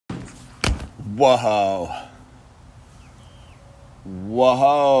Whoa.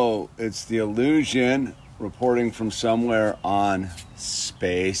 Whoa. It's the Illusion reporting from somewhere on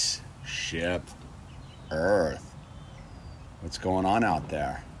Spaceship Earth. What's going on out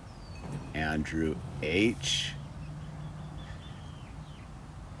there? Andrew H.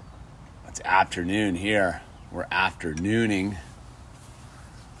 It's afternoon here. We're afternooning.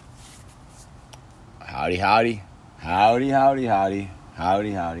 Howdy, howdy. Howdy, howdy, howdy.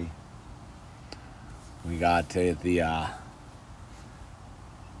 Howdy, howdy. We got the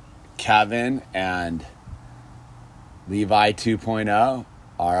Kevin and Levi 2.0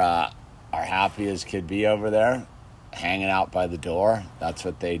 are happy as could be over there, hanging out by the door. That's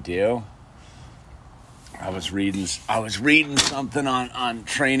what they do. I was reading something on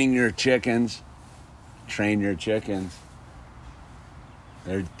training your chickens. Train your chickens.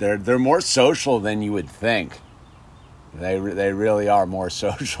 They're more social than you would think. They really are more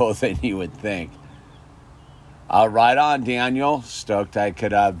social than you would think. Right on, Daniel. Stoked I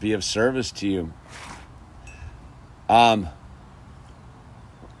could be of service to you.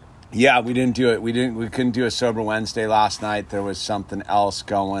 Yeah, we didn't do it. We couldn't do a Sober Wednesday last night. There was something else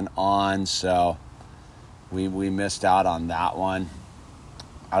going on, so we missed out on that one.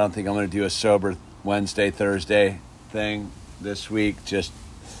 I don't think I'm going to do a Sober Wednesday, Thursday thing this week. Just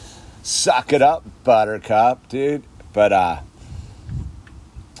suck it up, Buttercup, dude. But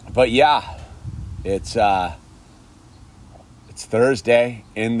yeah, it's Thursday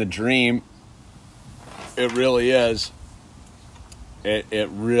in the dream. It really is. It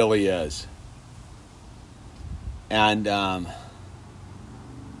really is. And I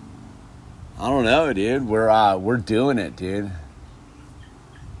don't know, dude. We're doing it, dude.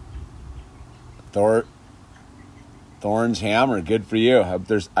 Thorn's hammer, good for you.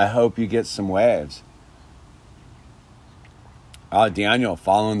 I hope you get some waves. Oh, Daniel,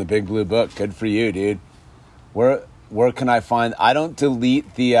 following the Big Blue Book, good for you, dude. Where can I find? I don't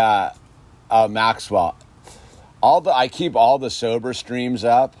delete the Maxwell. I keep all the sober streams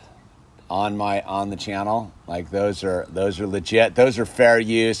up on the channel. Like those are legit. Those are fair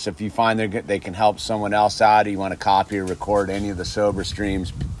use. If you find they can help someone else out, or you want to copy or record any of the sober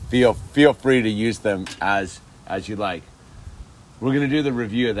streams, feel free to use them as you like. We're gonna do the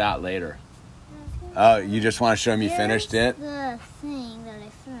review of that later. Oh, you just want to show me you finished it? The thing that I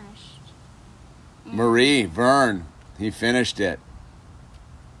finished. Marie Vern, he finished it.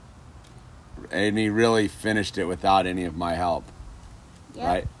 And he really finished it without any of my help. Yep.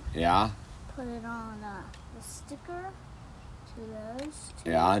 Right? Yeah? Put it on the sticker to those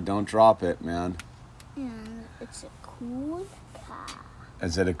two. Yeah, don't drop it, man. And it's a cool car.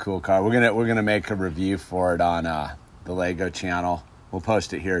 Is it a cool car? We're gonna make a review for it on the Lego channel. We'll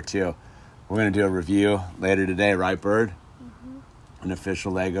post it here too. We're gonna do a review later today, right, Bird? Mm-hmm. An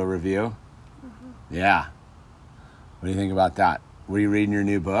official Lego review. Mm-hmm. Yeah. What do you think about that? Were you reading your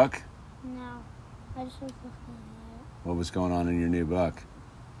new book? No, I just was looking at it. What was going on in your new book?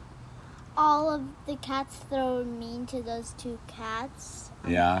 All of the cats that were mean to those two cats.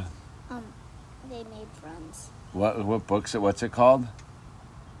 Yeah. They made friends. What book's it? What's it called?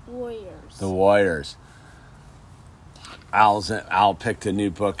 Warriors. The Warriors. Al picked a new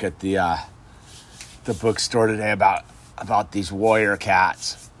book at the bookstore today about these warrior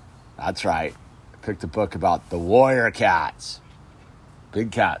cats. That's right. Picked a book about the warrior cats.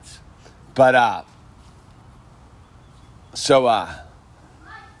 Big cats. But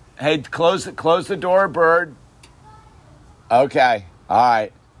hey, close the door, Bird. Okay.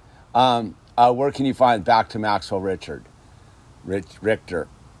 All right. Where can you find Back to Maxwell Richter?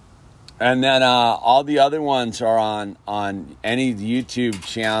 And then all the other ones are on any YouTube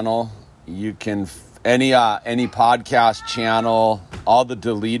channel. You can any podcast channel. All the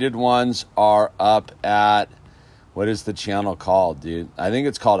deleted ones are up at, what is the channel called, dude? I think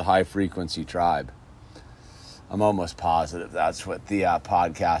it's called High Frequency Tribe. I'm almost positive that's what the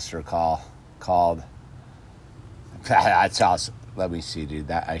podcasts are called. That's how. Let me see, dude.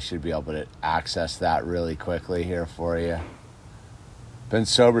 That I should be able to access that really quickly here for you. Been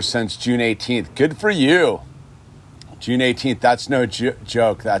sober since June 18th. Good for you. June 18th. That's no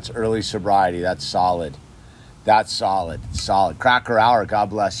joke. That's early sobriety. That's solid. That's solid. Solid. Cracker hour.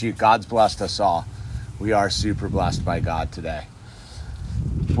 God bless you. God's blessed us all. We are super blessed by God today.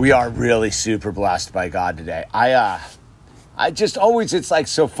 We are really super blessed by God today. I just always, it's like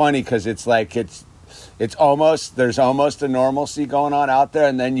so funny because it's like it's almost, there's almost a normalcy going on out there,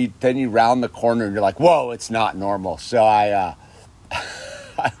 and then you round the corner and you're like, whoa, it's not normal. So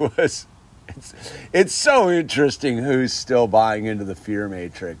it's so interesting who's still buying into the fear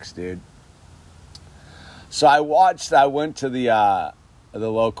matrix, dude. So I went to the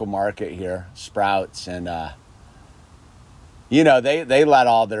market here, Sprouts, and you know, they let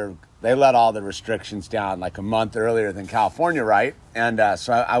all the restrictions down like a month earlier than California, right? And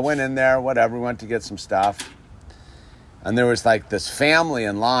so I went in there, whatever, went to get some stuff, and there was like this family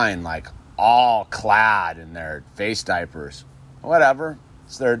in line, like all clad in their face diapers, whatever,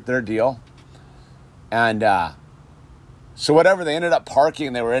 it's their deal, and so whatever, they ended up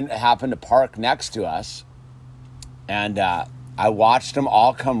parking. Happened to park next to us, and I watched them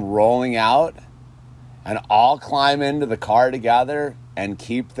all come rolling out and all climb into the car together and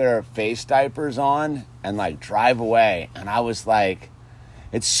keep their face diapers on and like drive away. And I was like,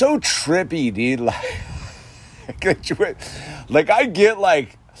 it's so trippy, dude. Like I get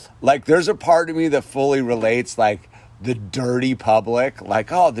like there's a part of me that fully relates, like the dirty public,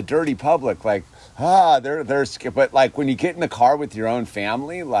 like, oh, the dirty public, like, they're but like when you get in the car with your own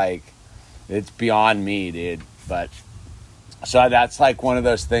family, like it's beyond me, dude. But so that's like one of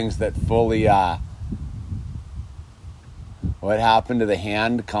those things that fully, what happened to the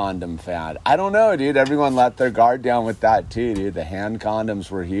hand condom fad? I don't know, dude. Everyone let their guard down with that too, dude. The hand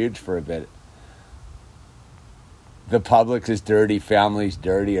condoms were huge for a bit. The public is dirty, family's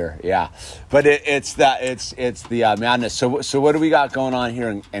dirtier. Yeah, but it's the madness. So what do we got going on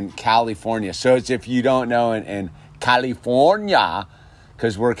here in California? So as if you don't know, in California,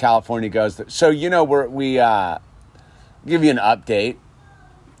 because where California goes. So you know we give you an update.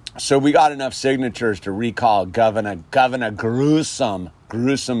 So we got enough signatures to recall Governor Gruesome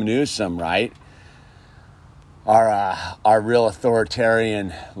Newsom, right? Our real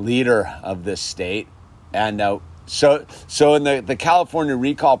authoritarian leader of this state, and so in the California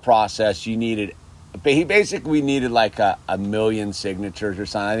recall process, he needed like a million signatures or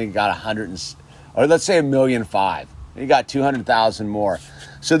something. I think he got 100, or let's say 1,000,005. He got 200,000 more.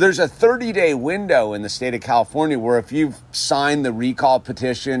 So there's a 30-day window in the state of California where if you've signed the recall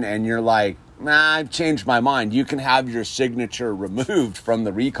petition and you're like, nah, I've changed my mind, you can have your signature removed from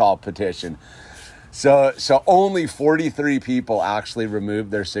the recall petition. So only 43 people actually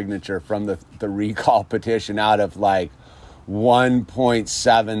removed their signature from the recall petition out of like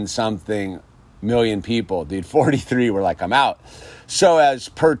 1.7 something million people. Dude, 43 were like, I'm out. So as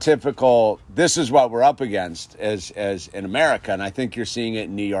per typical, this is what we're up against as in America, and I think you're seeing it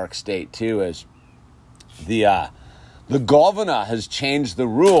in New York State too, as the governor has changed the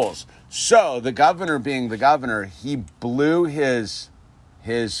rules. So the governor being the governor, he blew his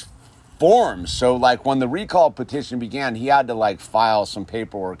forms. So like when the recall petition began, he had to like file some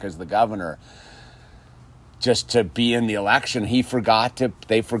paperwork as the governor just to be in the election. They forgot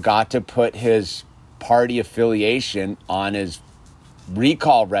to put his party affiliation on his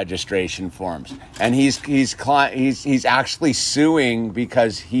recall registration forms, and he's actually suing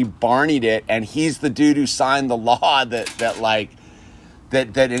because he barneyed it, and he's the dude who signed the law that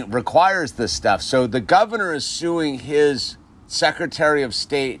it requires this stuff. So the governor is suing his Secretary of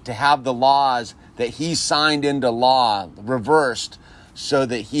State to have the laws that he signed into law reversed so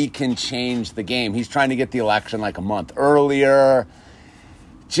that he can change the game. He's trying to get the election like a month earlier.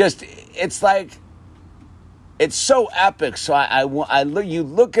 Just, it's like, it's so epic. So you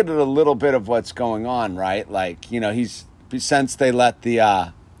look at it a little bit of what's going on, right? Like, you know, since they let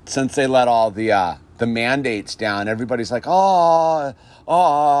all the mandates down, everybody's like, oh,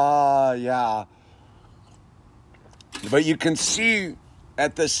 yeah. But you can see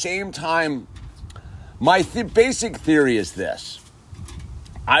at the same time, my basic theory is this.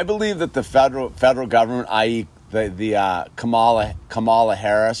 I believe that the federal government, i.e. the Kamala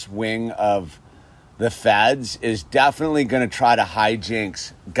Harris wing of the feds, is definitely going to try to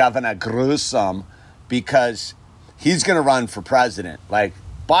hijinks Governor Gruesome, because he's going to run for president. Like,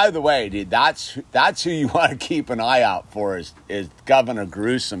 by the way, dude, that's who you want to keep an eye out for is Governor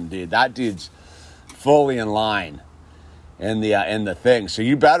Gruesome, dude. That dude's fully in line in the thing. So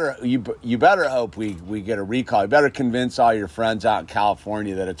you better hope we get a recall. You better convince all your friends out in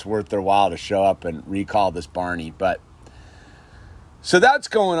California that it's worth their while to show up and recall this Barney. But so that's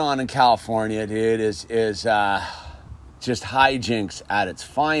going on in California, dude, is just hijinks at its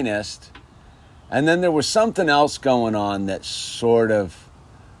finest. And then there was something else going on that sort of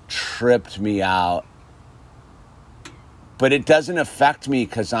tripped me out. But it doesn't affect me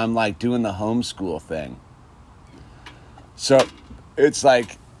because I'm like doing the homeschool thing. So it's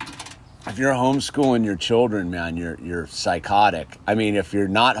like, if you're homeschooling your children, man, you're psychotic. I mean, if you're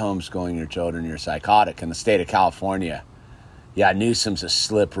not homeschooling your children, you're psychotic. In the state of California, yeah, Newsom's a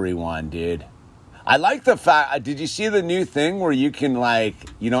slippery one, dude. I like the fact, did you see the new thing where you can, like,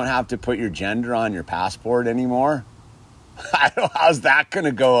 you don't have to put your gender on your passport anymore? I don't know, how's that going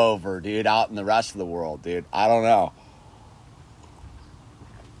to go over, dude, out in the rest of the world, dude? I don't know.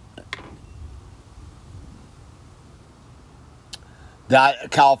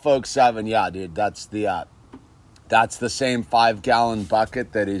 That Calfolk 7, yeah, dude. That's the same 5-gallon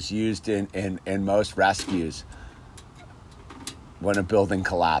bucket that is used in most rescues when a building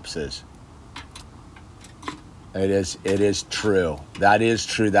collapses. It is true. That is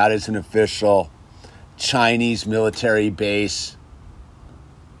true. That is an official Chinese military base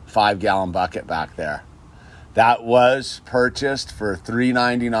 5-gallon bucket back there. That was purchased for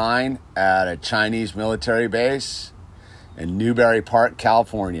 $3.99 at a Chinese military base in Newbury Park,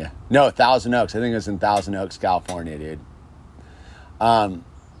 California. No, Thousand Oaks. I think it was in Thousand Oaks, California, dude.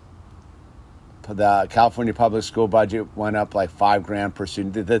 The California public school budget went up like $5,000 per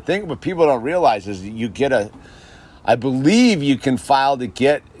student. The thing what people don't realize is you get I believe you can file to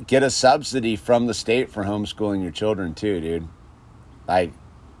get a subsidy from the state for homeschooling your children too, dude. Like,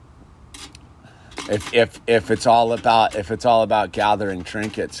 if it's all about gathering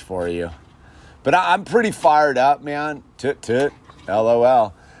trinkets for you. But I'm pretty fired up, man. Toot toot,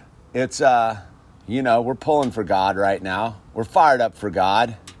 LOL. It's we're pulling for God right now. We're fired up for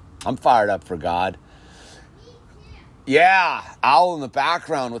God. I'm fired up for God. Yeah, Owl in the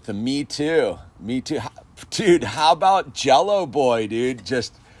background with the me too. Me too. Dude, how about Jello Boy, dude?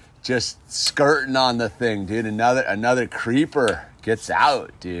 Just skirting on the thing, dude. Another creeper gets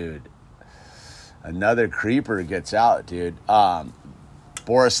out, dude. Another creeper gets out, dude.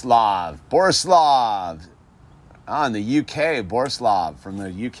 Borislav. In the UK, Borislav from the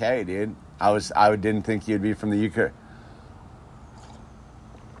UK, dude. I didn't think you'd be from the UK.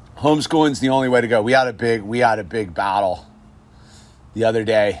 Homeschooling's the only way to go. We had a big battle the other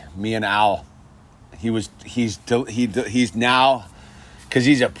day, me and Al. He's now, because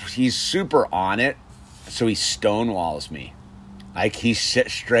he's super on it, so he stonewalls me. Like, he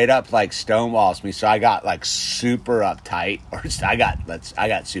straight up like stonewalls me. So I got like super uptight, or I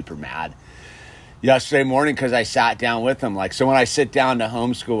got super mad yesterday morning because I sat down with him. Like, so when I sit down to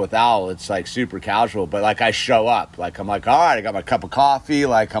homeschool with Al, it's like super casual, but like I show up. Like, I'm like, all right, I got my cup of coffee.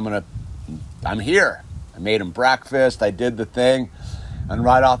 Like, I'm here. I made him breakfast. I did the thing. And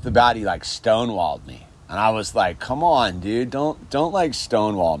right off the bat, he like stonewalled me. And I was like, come on, dude. Don't like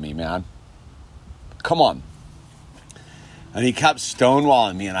stonewall me, man. Come on. And he kept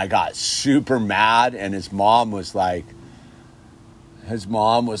stonewalling me, and I got super mad. And his mom was like,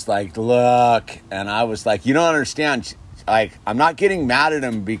 look. And I was like, you don't understand. Like, I'm not getting mad at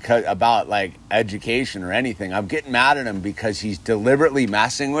him about like education or anything. I'm getting mad at him because he's deliberately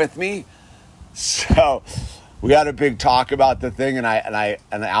messing with me. So we had a big talk about the thing, and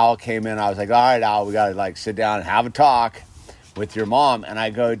Al came in. I was like, all right, Al, we got to like sit down and have a talk with your mom. And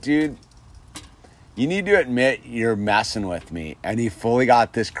I go, dude, you need to admit you're messing with me. And he fully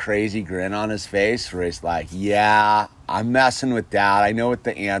got this crazy grin on his face where he's like, yeah, I'm messing with Dad. I know what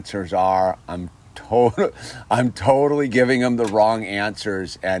the answers are. I'm totally giving him the wrong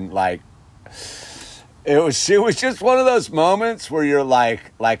answers. And like, it was just one of those moments where you're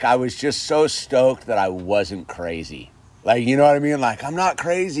like I was just so stoked that I wasn't crazy. Like, you know what I mean? Like, I'm not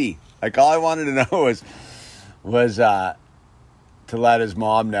crazy. Like, all I wanted to know was to let his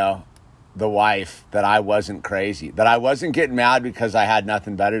mom know, the wife, that I wasn't crazy, that I wasn't getting mad because I had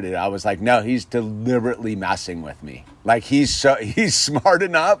nothing better to do. I was like, no, he's deliberately messing with me. Like, he's smart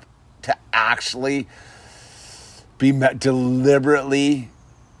enough to actually be deliberately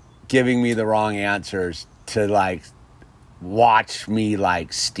giving me the wrong answers to like watch me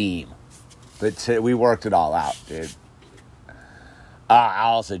like steam. But we worked it all out, dude.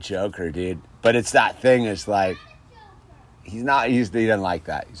 Al's a joker, dude. But it's that thing is like, he doesn't like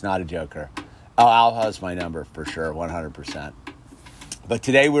that. He's not a joker. Al has my number for sure, 100%. But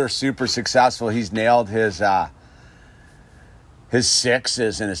today we were super successful. He's nailed his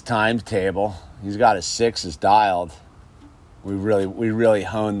sixes in his timetable. He's got his sixes dialed. We really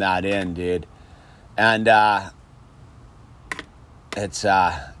honed that in, dude. And it's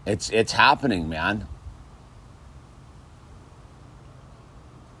happening, man.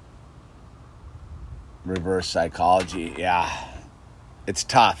 Reverse psychology, yeah. It's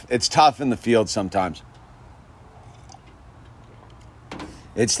tough. It's tough in the field sometimes.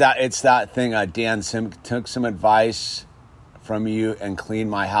 It's that thing. Dan took some advice from you and cleaned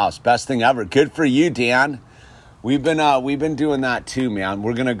my house. Best thing ever. Good for you, Dan. We've been doing that too, man.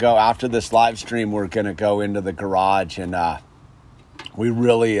 We're gonna go after this live stream. We're gonna go into the garage, and we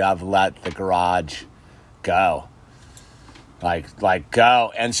really have let the garage go, like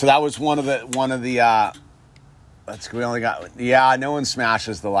go. And so that was one of the. We only got no one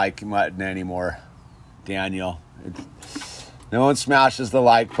smashes the like button anymore, Daniel. No one smashes the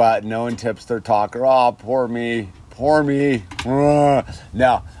like button. No one tips their talker. Oh, poor me.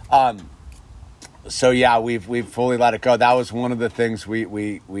 No. So yeah, we've fully let it go. That was one of the things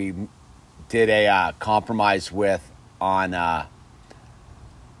we did a compromise with on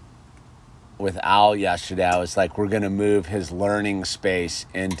with Al yesterday. I was like, we're gonna move his learning space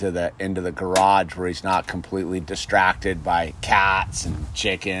into the garage where he's not completely distracted by cats and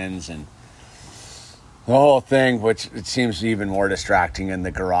chickens and the whole thing, which it seems even more distracting in the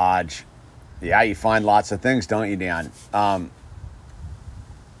garage. Yeah, you find lots of things, don't you, Dan?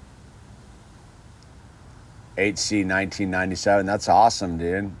 HC 1997. That's awesome,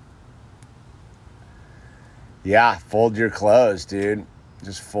 dude. Yeah, fold your clothes, dude.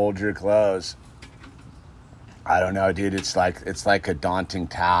 Just fold your clothes. I don't know, dude. It's like a daunting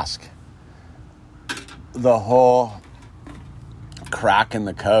task. The whole crack in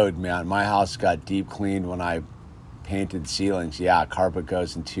the code, man. My house got deep cleaned when I painted ceilings. Yeah, carpet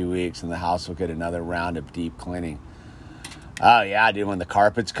goes in 2 weeks, and the house will get another round of deep cleaning. Oh yeah, dude. When the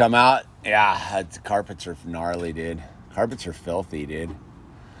carpets come out, yeah, the carpets are gnarly, dude. Carpets are filthy, dude.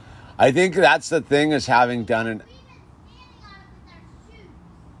 I think that's the thing, is having done an...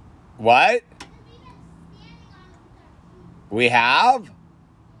 What? We have?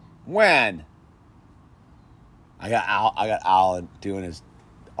 When? I got Al doing his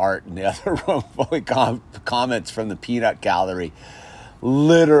art in the other room, fully comments from the peanut gallery.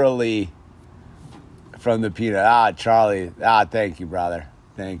 Literally from the peanut. Charlie. Thank you, brother.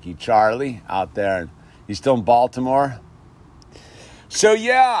 Thank you, Charlie, out there. You still in Baltimore? So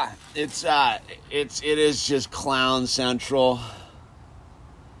yeah, it is just clown central.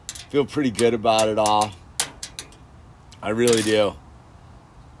 Feel pretty good about it all. I really do.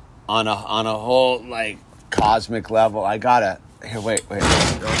 On a whole, like, cosmic level, I gotta... Here, wait. Don't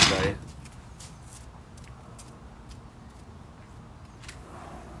say.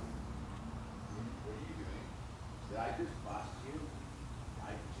 Did I just bust you?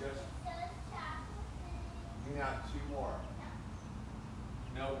 You can have two more.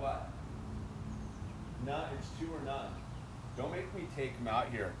 No what? None. It's two or none. Don't make me take them out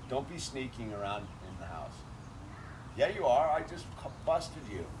here. Don't be sneaking around in the house. Yeah, you are. I just busted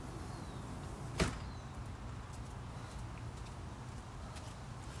you.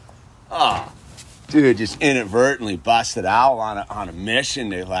 Oh, dude, just inadvertently busted Al on a mission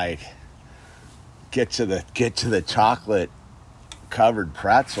to, like, get to the chocolate covered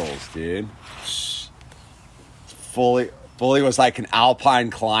pretzels, dude. Fully was like an alpine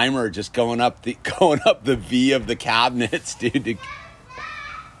climber, just going up the V of the cabinets, dude.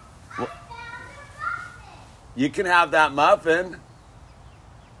 You can have that muffin.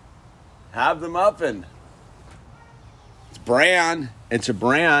 Have the muffin. It's a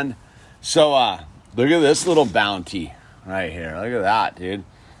brand. So, look at this little bounty right here. Look at that, dude.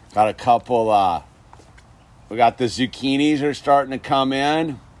 Got a couple, we got the zucchinis are starting to come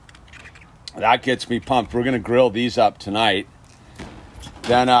in. That gets me pumped. We're going to grill these up tonight.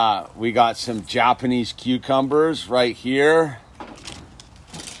 Then, we got some Japanese cucumbers right here.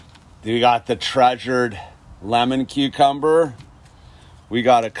 We got the treasured lemon cucumber. We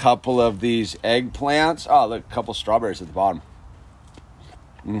got a couple of these eggplants. Oh, look, a couple strawberries at the bottom.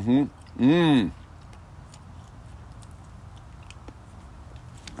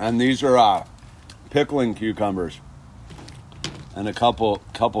 And these are pickling cucumbers. And a couple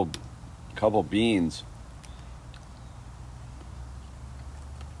beans.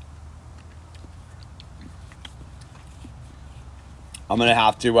 I'm gonna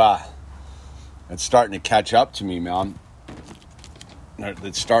have to it's starting to catch up to me, man.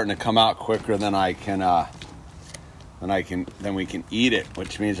 It's starting to come out quicker than we can eat it,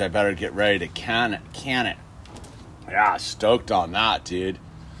 which means I better get ready to can it. Yeah, stoked on that, dude.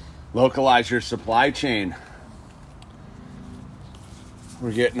 Localize your supply chain.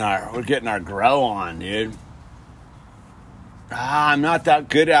 We're getting our grow on, dude. I'm not that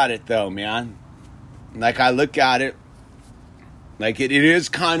good at it though, man. Like, I look at it, like it is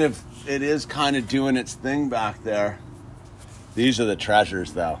kind of doing its thing back there. These are the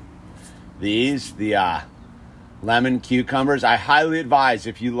treasures though. The lemon cucumbers. I highly advise,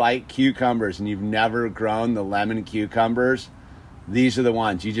 if you like cucumbers and you've never grown the lemon cucumbers, these are the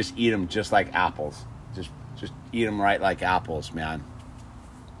ones. You just eat them just like apples. Just eat them right like apples, man.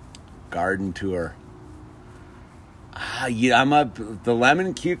 Garden tour. The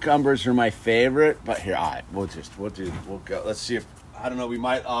lemon cucumbers are my favorite, but here, all right, we'll go. Let's see if, I don't know,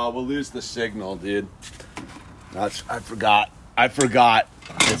 we'll lose the signal, dude. I forgot.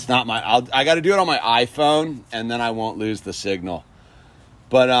 It's not I got to do it on my iPhone, and then I won't lose the signal.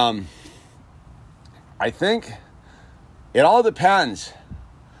 But I think it all depends.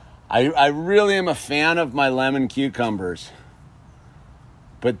 I really am a fan of my lemon cucumbers.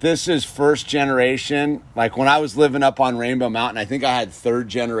 But this is first generation. Like when I was living up on Rainbow Mountain, I think I had third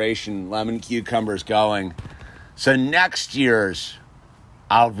generation lemon cucumbers going. So next year's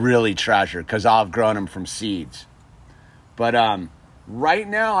I'll really treasure because I'll have grown them from seeds. But right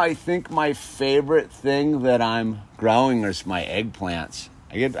now, I think my favorite thing that I'm growing is my eggplants.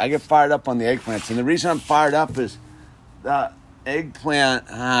 I get fired up on the eggplants. And the reason I'm fired up is the eggplant,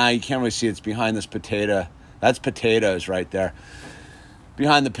 you can't really see it's behind this potato. That's potatoes right there.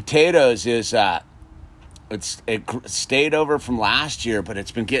 Behind the potatoes is it stayed over from last year, but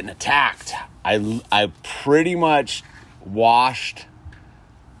it's been getting attacked. I pretty much washed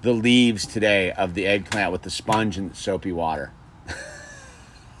the leaves today of the eggplant with the sponge and soapy water.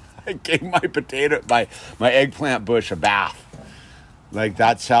 I gave my eggplant bush a bath. Like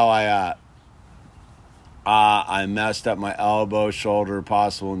that's how I messed up my elbow, shoulder,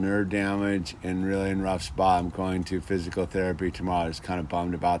 possible nerve damage, and really in rough spot. I'm going to physical therapy tomorrow. I was kind of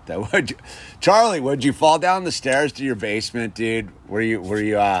bummed about that. Charlie, would you fall down the stairs to your basement, dude? Were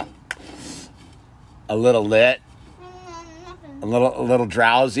you a little lit? A little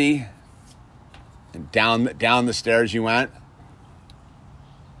drowsy? And down the stairs you went?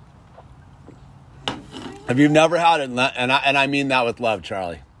 If you've never had it, and I mean that with love,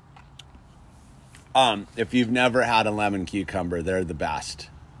 Charlie. If you've never had a lemon cucumber, they're the best.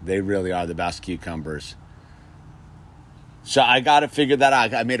 They really are the best cucumbers. So I got to figure that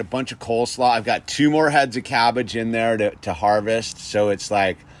out. I made a bunch of coleslaw. I've got 2 more heads of cabbage in there to harvest. So it's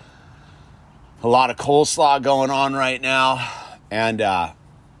like a lot of coleslaw going on right now. And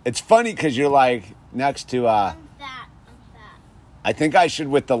it's funny because you're like next to... I'm fat. I think I should,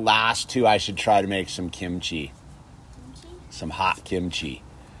 with the last 2, I should try to make some kimchi. Some hot kimchi.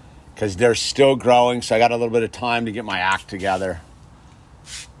 Because they're still growing, so I got a little bit of time to get my act together.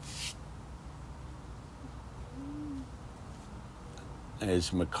 Is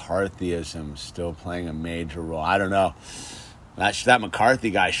McCarthyism still playing a major role? I don't know. That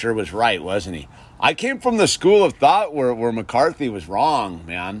McCarthy guy sure was right, wasn't he? I came from the school of thought where McCarthy was wrong,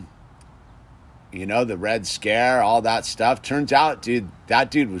 man. You know, the Red Scare, all that stuff. Turns out, dude,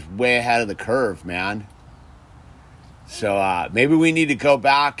 that dude was way ahead of the curve, man. So maybe we need to go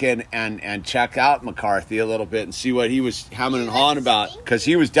back and check out McCarthy a little bit and see what he was hemming and hawing about. Because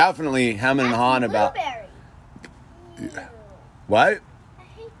he was definitely hemming and hawing about... What? I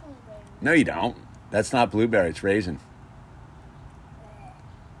hate blueberry. No, you don't. That's not blueberry. It's raisin.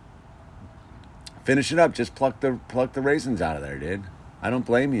 Finish it up. Just pluck the raisins out of there, dude. I don't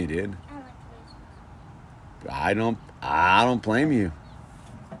blame you, dude. I like raisins. I don't blame you.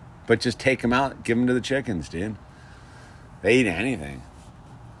 But just take them out. Give them to the chickens, dude. They eat anything.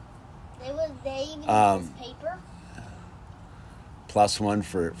 They even use paper?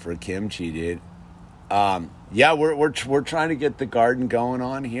 +1 for kimchi, dude. Yeah, we're trying to get the garden going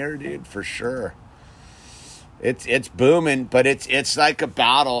on here, dude, for sure. It's booming, but it's like a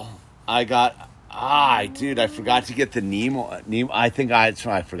battle. I forgot to get the Nemo. I think that's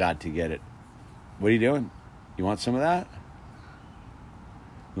why I forgot to get it. What are you doing? You want some of that?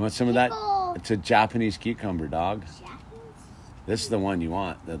 You want some of that? It's a Japanese cucumber, dog. This is the one you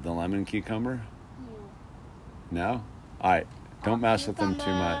want, the lemon cucumber? No? All right, don't mess with them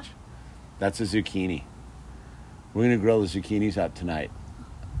too much. That's a zucchini. We're going to grill the zucchinis up tonight.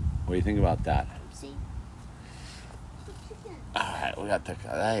 What do you think about that? All right, we got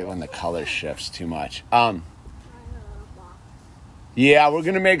I hate when the color shifts too much. Yeah, we're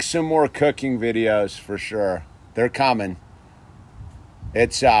going to make some more cooking videos for sure. They're coming.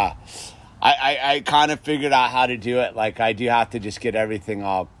 It's, I kind of figured out how to do it. Like, I do have to just get everything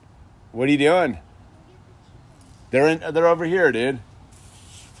all... What are you doing? They're over here, dude.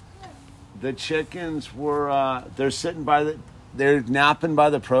 The chickens were, they're napping by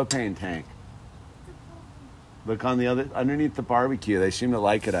the propane tank. Look on underneath the barbecue. They seem to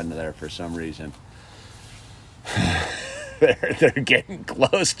like it under there for some reason. They're getting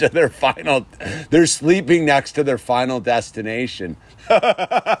close to their final, they're sleeping next to their final destination.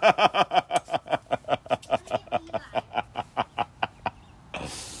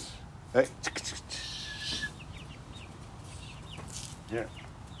 Hey. Here,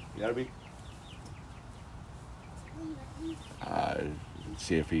 you gotta be. Let's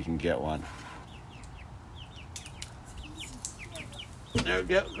see if he can get one.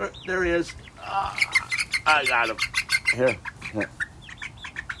 There he is. I got him. Here,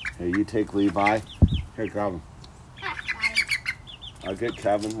 you take Levi. Here, grab him. I'll get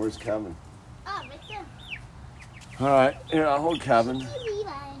Kevin. Where's Kevin? Oh, right there. All right, here, I'll hold Kevin.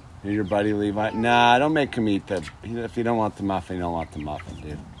 Levi. You're your buddy Levi? Nah, don't make him eat the... If you don't want the muffin, you don't want the muffin,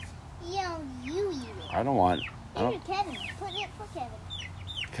 dude. Yeah, you eat it. I don't want... Here, Kevin. Put it for Kevin.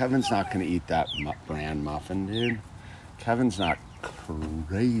 Kevin's not going to eat that bran muffin, dude. Kevin's not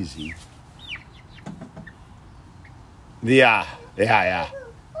crazy. Yeah.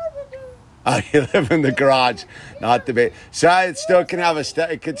 Oh, you live in the garage, not the base. So it still can have a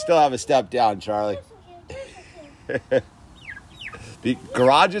step. It could still have a step down, Charlie. The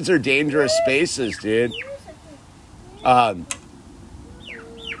garages are dangerous spaces, dude.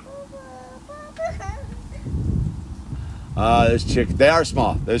 Those they are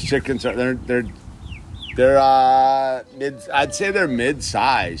small. Those chickens are they're mid. I'd say they're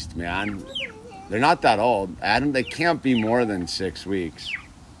mid-sized, man. They're not that old. They can't be more than 6 weeks.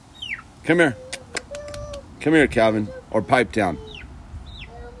 Come here, Kevin, or pipe down.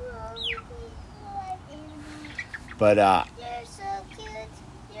 But You're so cute.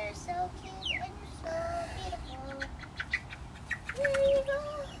 You're so cute and you're so beautiful. There you go.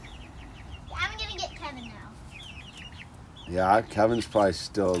 I'm gonna get Kevin now. yeah, Kevin's probably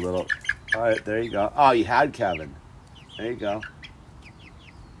still a little. All right, there you go. Oh, you had Kevin. There you go.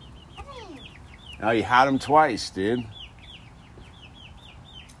 Oh, you had him twice, dude.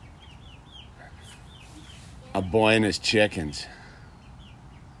 A boy and his chickens.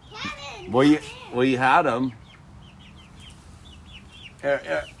 Kevin. Well, you had him.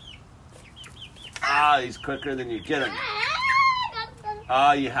 Here. Ah, he's quicker than you. Get him.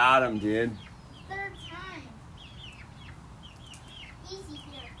 Oh, you had him, dude. Third time. Easy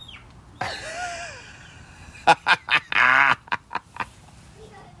here.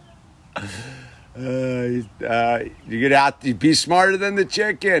 You're gonna have to be smarter than the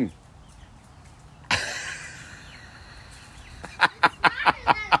chicken.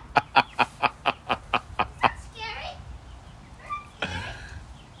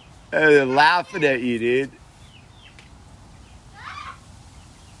 They're laughing at you, dude.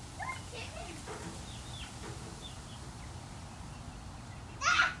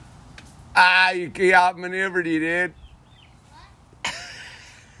 You outmaneuvered you, dude.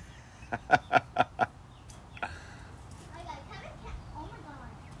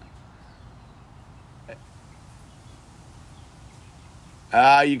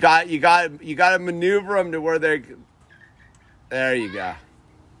 You got to maneuver them to where they're. There you go.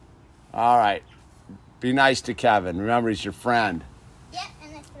 All right. Be nice to Kevin. Remember, he's your friend. Yeah,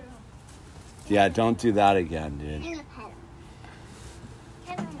 and I threw him. Yeah, don't do that again, dude. I'm gonna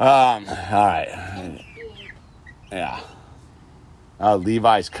pet him. All right. Yeah. Oh,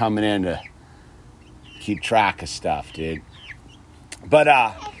 Levi's coming in to keep track of stuff, dude. But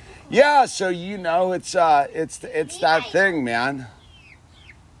yeah. So it's that thing, man.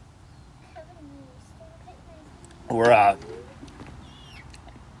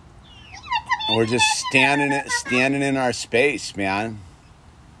 We're just standing in our space, man.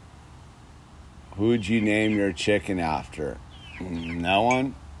 Who'd you name your chicken after? No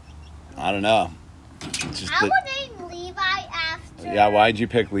one? I don't know. I would name Levi after. Yeah, why'd you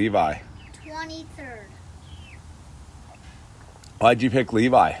pick Levi? 23rd. Why'd you pick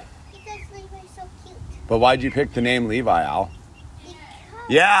Levi? Because Levi's so cute. But why'd you pick the name Levi, Al? Because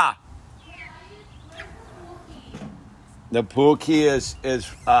Yeah. The pool key is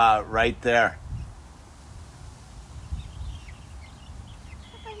right there.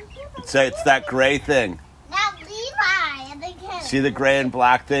 It's that gray thing. Now Levi and the kid. See the gray and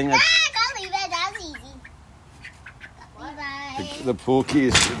black thing? Go Levi, that's easy. Levi. The pool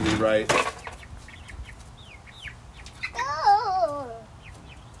keys should be right. Go.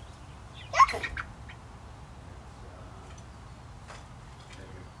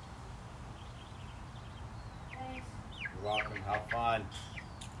 You're welcome. Have fun.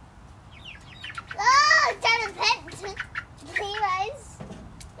 Oh, trying to pet Levi's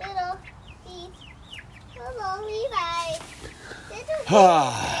little feet. Hello, Levi. Little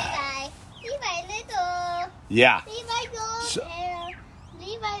Levi. Levi little. Yeah. Levi gold hair.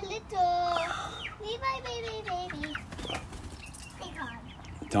 Levi little. Levi baby. Hey,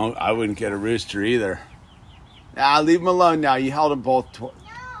 God. I wouldn't get a rooster either. Leave him alone now. You held them both. No, I want to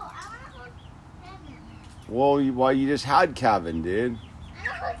hold Kevin. Well, you just had Kevin, dude. I want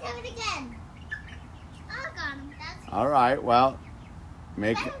to hold Kevin again. Oh, got him. That's All right. Well,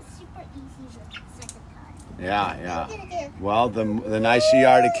 that was super easy the second time. Yeah. Look at it. Well, the nicer you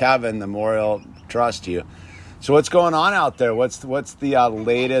are to Kevin, the more he'll trust you. So what's going on out there? What's the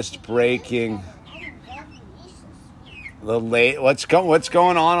latest breaking? What's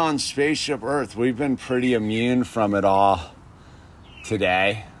going on Spaceship Earth? We've been pretty immune from it all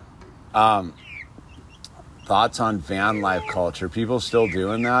today. Thoughts on van life culture? People still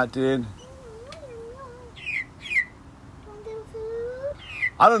doing that, dude?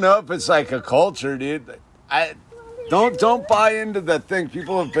 I don't know if it's like a culture, dude. Don't buy into the thing.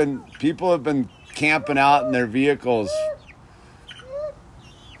 People have been camping out in their vehicles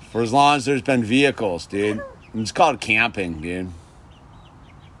for as long as there's been vehicles, dude. And it's called camping, dude.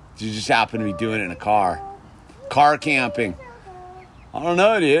 You just happen to be doing it in a car. Car camping. I don't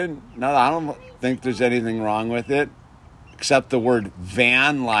know, dude. No, I don't think there's anything wrong with it. Except the word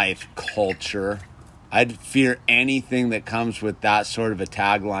van life culture. I'd fear anything that comes with that sort of a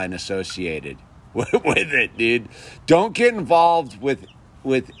tagline associated with it, dude. Don't get involved with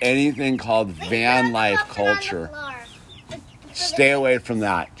anything called van life culture. Stay away from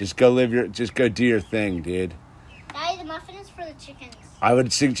that. Just go do your thing, dude. Daddy, the muffin is for the chickens. I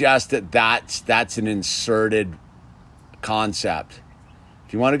would suggest that's an inserted concept.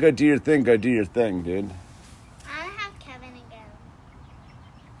 If you want to go do your thing, dude. I have Kevin again.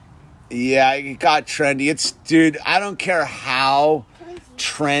 Yeah, it got trendy. Dude, I don't care how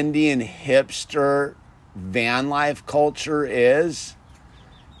trendy and hipster van life culture is.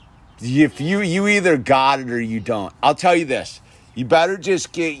 If you either got it or you don't. I'll tell you this. You better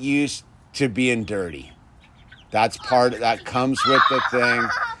just get used to being dirty. That comes with the thing.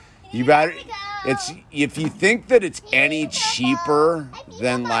 You better, if you think that it's any cheaper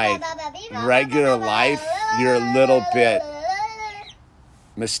than like regular life, you're a little bit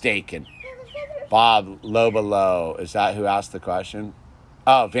mistaken. Bob Lobelo, is that who asked the question?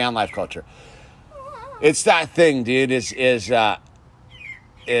 Oh, van life culture. It's that thing, dude. It's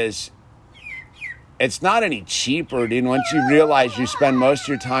not any cheaper, dude. Once you realize you spend most of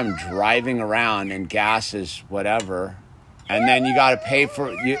your time driving around and gas is whatever, and then you got to pay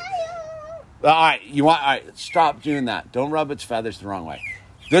for you. All right, stop doing that. Don't rub its feathers the wrong way.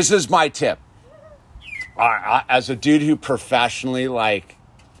 This is my tip. All right, as a dude who professionally lived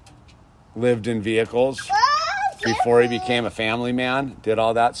in vehicles before he became a family man, did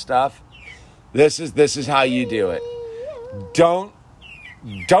all that stuff. This is how you do it. Don't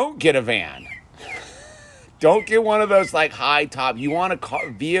get a van. Don't get one of those high top. You want a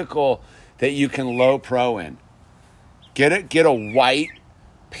vehicle that you can low pro in. Get a white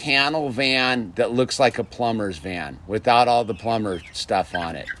panel van that looks like a plumber's van without all the plumber stuff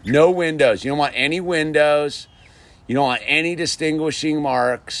on it. No windows. You don't want any windows. You don't want any distinguishing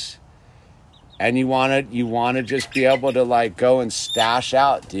marks. And you want to just be able to go and stash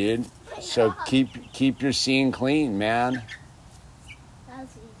out, dude. So keep your scene clean, man.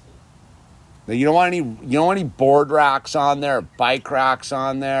 You don't want any board racks on there, bike racks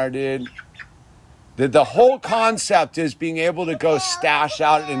on there, dude. The whole concept is being able to go stash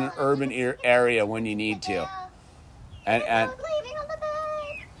out in an urban area when you need to, and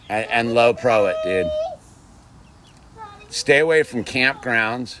low pro it, dude. Stay away from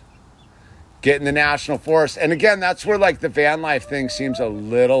campgrounds. Get in the national forest, and again, that's where the van life thing seems a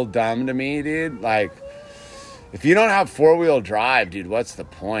little dumb to me, dude. If you don't have 4-wheel drive, dude, what's the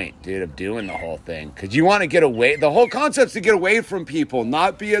point, dude, of doing the whole thing? Because you want to get away. The whole concept's to get away from people,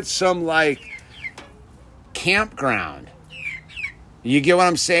 not be at some, campground. You get what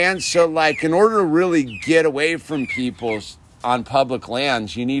I'm saying? So, in order to really get away from people on public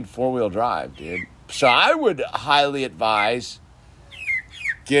lands, you need 4-wheel drive, dude. So I would highly advise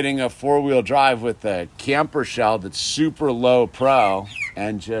getting a 4-wheel drive with a camper shell that's super low pro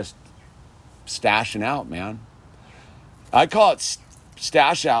and just stashing out, man. I call it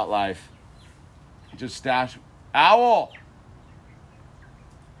stash out life. Just stash. Owl!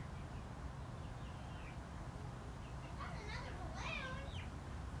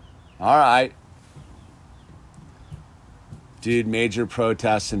 All right. Dude, major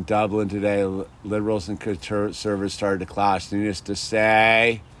protests in Dublin today. Liberals and conservatives started to clash. Needless to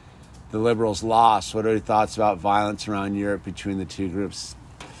say, the Liberals lost. What are your thoughts about violence around Europe between the two groups?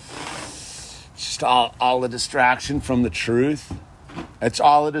 Just all a distraction from the truth. It's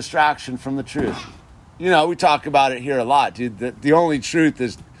all a distraction from the truth. We talk about it here a lot, dude. The only truth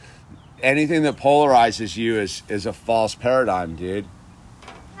is anything that polarizes you is a false paradigm, dude.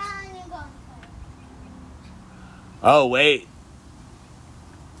 Oh, wait.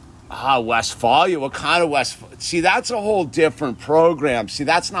 Westphalia. What kind of Westphalia? See, that's a whole different program. See,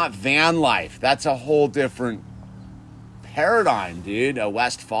 that's not van life. That's a whole different paradigm, dude. A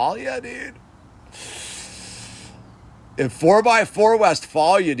Westphalia, dude. If 4x4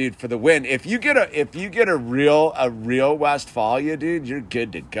 Westphalia, dude, for the win. If you get a real Westphalia, dude, you're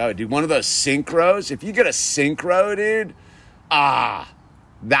good to go, dude. One of those synchros. If you get a synchro, dude,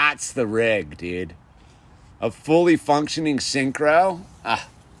 that's the rig, dude. A fully functioning synchro,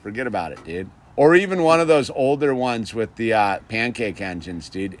 forget about it, dude. Or even one of those older ones with the pancake engines,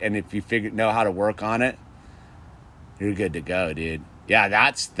 dude. And if you know how to work on it, you're good to go, dude. Yeah,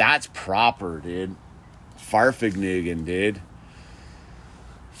 that's proper, dude. Farfignugan, dude.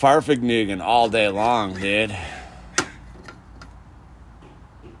 Farfignugan all day long, dude.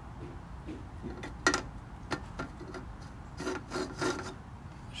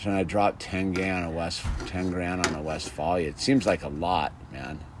 Should I drop 10 grand on a Westphalia? It seems like a lot,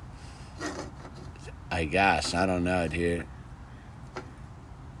 man. I guess. I don't know, dude.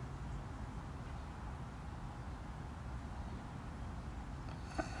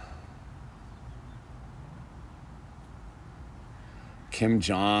 Kim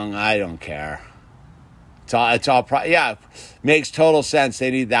Jong, I don't care. Yeah, makes total sense. They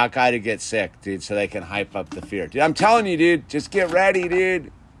need that guy to get sick, dude, so they can hype up the fear. Dude, I'm telling you, dude, just get ready,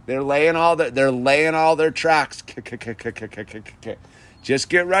 dude. They're laying all their tracks. Just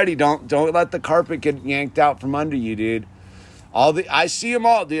get ready. Don't let the carpet get yanked out from under you, dude. I see them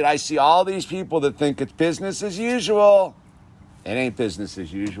all, dude. I see all these people that think it's business as usual. It ain't business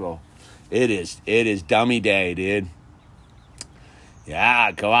as usual. It is dummy day, dude.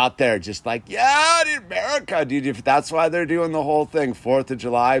 Yeah, go out there just like, yeah, dude, America, dude. If that's why they're doing the whole thing, 4th of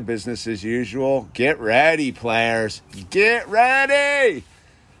July, business as usual. Get ready, players. Get ready.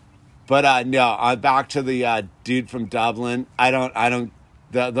 But no, I'm back to the dude from Dublin.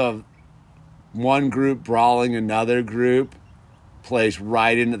 The one group brawling another group plays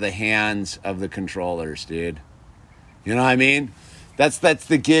right into the hands of the controllers, dude. You know what I mean? That's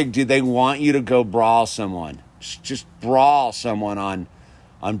the gig, dude. They want you to go brawl someone. Just brawl someone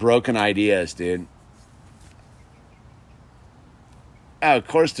on broken ideas, dude. Oh, of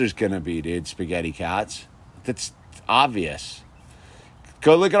course there's going to be, dude, spaghetti cats. That's obvious.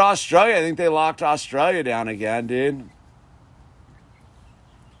 Go look at Australia. I think they locked Australia down again, dude.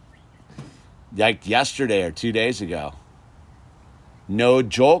 Like yesterday or 2 days ago. No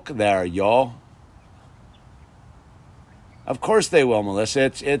joke there, yo. Of course they will, Melissa.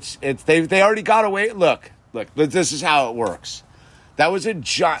 They already got away. Look, this is how it works. That was a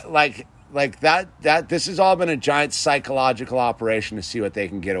giant, this has all been a giant psychological operation to see what they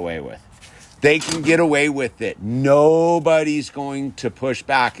can get away with. They can get away with it. Nobody's going to push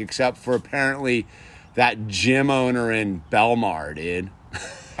back except for apparently that gym owner in Belmar, dude.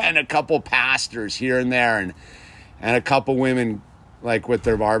 And a couple pastors here and there and a couple women like with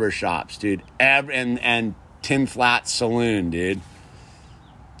their barbershops, dude. And Tin Flat Saloon, dude.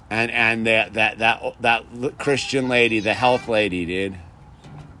 And that Christian lady, the health lady, dude.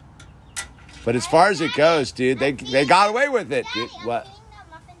 But as far as it goes, dude, they got away with it, dude. Daddy, What? I'm feeding that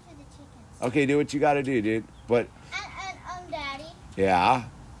muffin to the chickens. Okay, do what you got to do, dude. But And Daddy, yeah,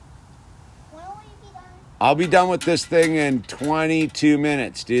 when will you be done? I'll be done with this thing in 22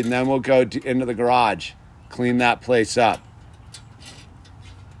 minutes, dude, and then we'll go into the garage, clean that place up.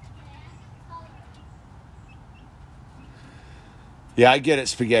 Yeah, I get it,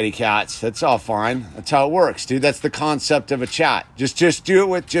 spaghetti cats. That's all fine. That's how it works, dude. That's the concept of a chat. Just do it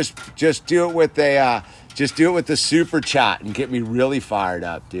with the super chat and get me really fired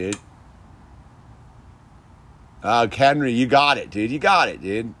up, dude. Henry, you got it, dude. You got it,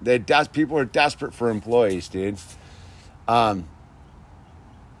 dude. People are desperate for employees, dude. They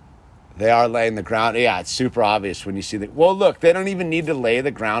are laying the ground. Yeah, it's super obvious when you see that. Well, look, they don't even need to lay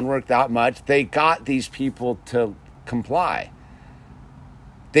the groundwork that much. They got these people to comply.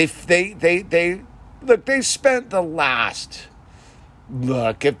 They spent the last.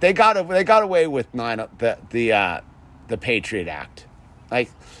 Look, if they got away with the Patriot Act, like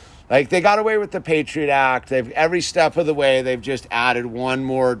they got away with the Patriot Act. They've every step of the way they've just added one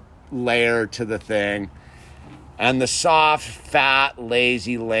more layer to the thing, and the soft, fat,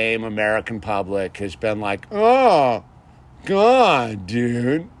 lazy, lame American public has been like, oh, God,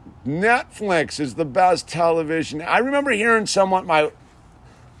 dude, Netflix is the best television. I remember hearing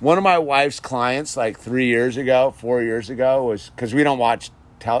one of my wife's clients like 4 years ago was, because we don't watch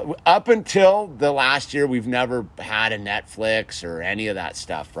up until the last year, we've never had a Netflix or any of that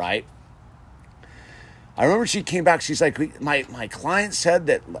stuff, right? I remember she came back, she's like, my client said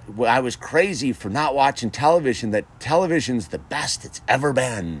that I was crazy for not watching television, that television's the best it's ever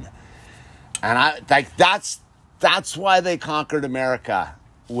been. And I like that's why they conquered America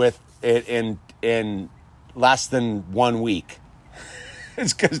with it in less than 1 week.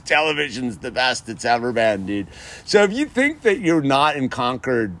 It's because television's the best it's ever been, dude. So if you think that you're not in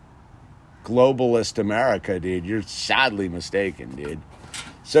conquered globalist America, dude, you're sadly mistaken, dude.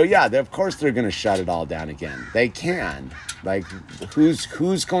 So yeah, of course they're going to shut it all down again. They can. Like,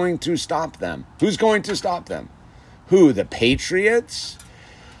 who's going to stop them? Who's going to stop them? Who? The patriots?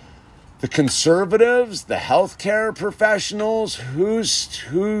 The conservatives? The healthcare professionals?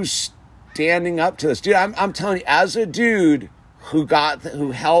 Who's standing up to this? Dude, I'm telling you, as a dude who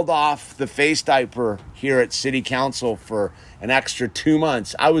held off the face diaper here at city council for an extra 2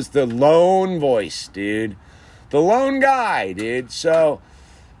 months. I was the lone voice, dude. The lone guy, dude. So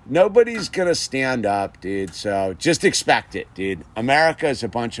nobody's going to stand up, dude. So just expect it, dude. America is a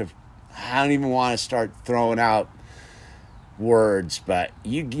bunch of, I don't even want to start throwing out words, but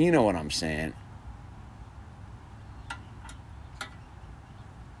you know what I'm saying.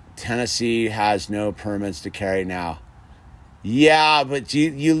 Tennessee has no permits to carry now. Yeah, but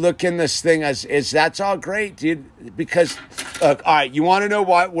you look in this thing as that's all great, dude. Because look, all right, you want to know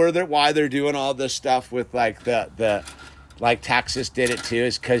why they're doing all this stuff with like the like Texas did it too,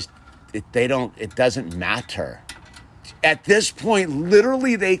 is because it doesn't matter. At this point,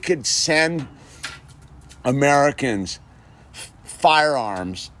 literally, they could send Americans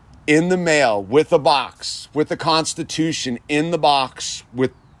firearms in the mail with a box, with the Constitution in the box,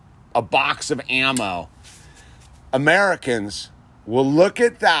 with a box of ammo. Americans will look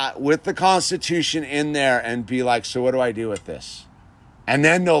at that with the Constitution in there and be like, so what do I do with this? And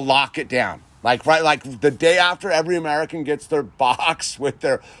then they'll lock it down. Like the day after every American gets their box with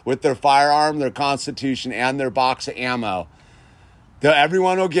their firearm, their Constitution, and their box of ammo,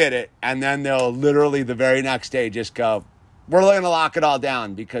 everyone will get it. And then they'll literally the very next day just go, we're going to lock it all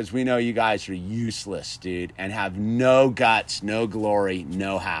down because we know you guys are useless, dude, and have no guts, no glory,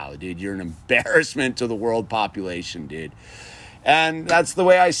 no how, dude. You're an embarrassment to the world population, dude. And that's the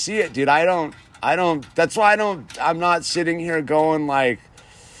way I see it, dude. That's why I'm not sitting here going like,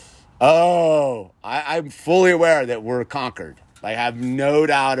 oh, I'm fully aware that we're conquered. Like, I have no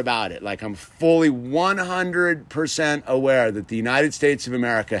doubt about it. Like, I'm fully 100% aware that the United States of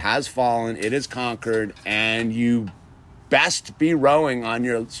America has fallen, it is conquered, and you best be rowing on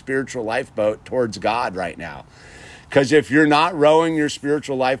your spiritual lifeboat towards God right now. Because if you're not rowing your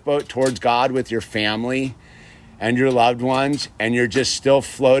spiritual lifeboat towards God with your family and your loved ones, and you're just still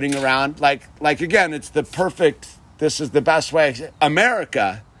floating around, like again, this is the best way.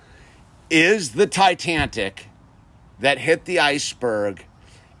 America is the Titanic that hit the iceberg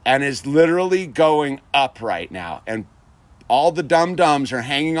and is literally going up right now. And all the dum-dums are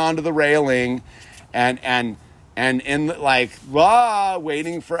hanging onto the railing and in like,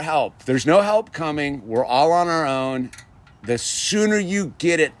 waiting for help. There's no help coming. We're all on our own. The sooner you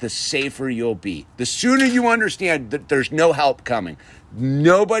get it, the safer you'll be. The sooner you understand that there's no help coming.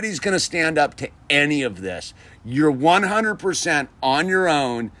 Nobody's going to stand up to any of this. You're 100% on your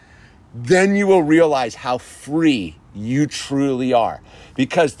own. Then you will realize how free you truly are.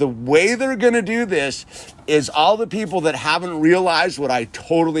 Because the way they're going to do this is all the people that haven't realized what I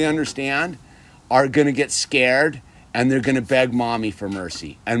totally understand are going to get scared, and they're going to beg mommy for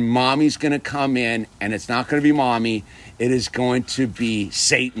mercy. And mommy's going to come in, and it's not going to be mommy. It is going to be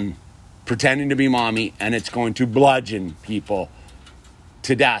Satan pretending to be mommy, and it's going to bludgeon people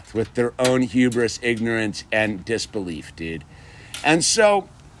to death with their own hubris, ignorance, and disbelief, dude. And so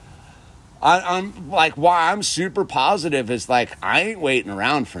I'm like, why I'm super positive is like, I ain't waiting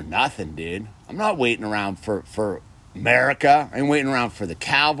around for nothing, dude. I'm not waiting around for America. I ain't waiting around for the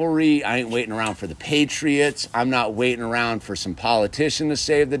cavalry. I ain't waiting around for the patriots. I'm not waiting around for some politician to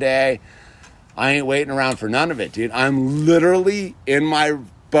save the day. I ain't waiting around for none of it, dude. I'm literally in my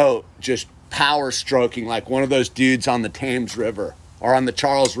boat just power stroking like one of those dudes on the Thames River or on the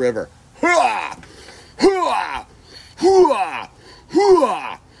Charles River. Hooah! Hooah! Hooah!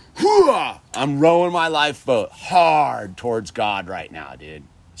 Hooah! Hooah! I'm rowing my lifeboat hard towards God right now, dude.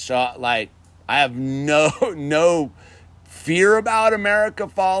 So, like, I have no fear about America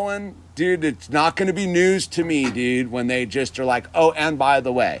falling. Dude, it's not going to be news to me, dude, when they just are like, oh, and by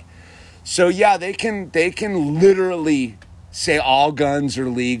the way. So, yeah, they can literally say all guns are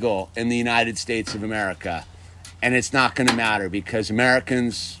legal in the United States of America, and it's not going to matter because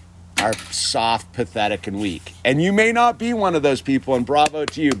Americans are soft, pathetic, and weak. And you may not be one of those people, and bravo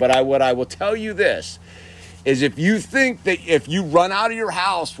to you, but what I will tell you this is if you think that if you run out of your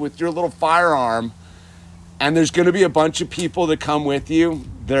house with your little firearm and there's going to be a bunch of people that come with you,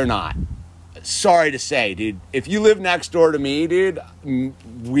 they're not. Sorry to say, dude. If you live next door to me, dude, I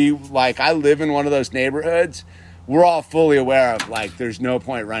live in one of those neighborhoods. We're all fully aware of, like, there's no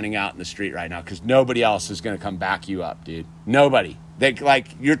point running out in the street right now because nobody else is going to come back you up, dude. Nobody.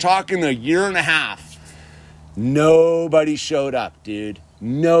 You're talking a year and a half. Nobody showed up, dude.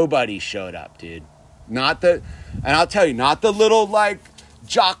 Nobody showed up, dude. And I'll tell you, not the little, like,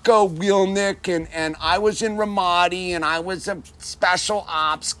 Jocko Willnick, and I was in Ramadi, and I was a special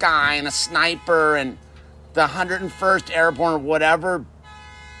ops guy and a sniper and the 101st Airborne or whatever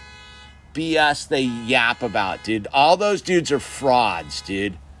BS they yap about, dude. All those dudes are frauds,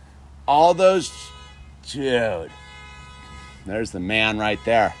 dude. All those, dude. There's the man right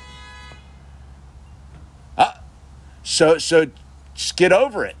there. So just get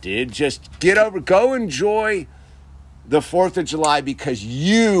over it, dude. Just get over. Go enjoy the 4th of July because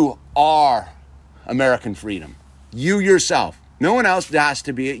you are American freedom. You yourself. No one else has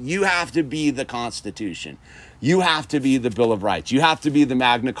to be it. You have to be the Constitution. You have to be the Bill of Rights. You have to be the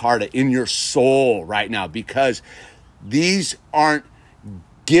Magna Carta in your soul right now because these aren't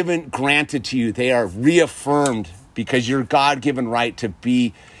granted to you. They are reaffirmed because your God-given right to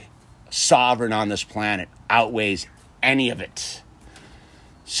be sovereign on this planet outweighs any of it.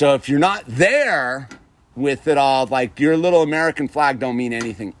 So if you're not there with it all, like your little American flag don't mean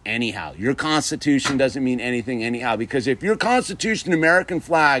anything anyhow. Your Constitution doesn't mean anything anyhow. Because if your Constitution, American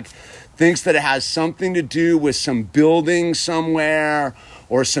flag, thinks that it has something to do with some building somewhere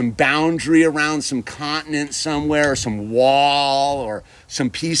or some boundary around some continent somewhere or some wall or some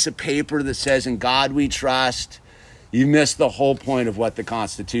piece of paper that says, "In God we trust," you missed the whole point of what the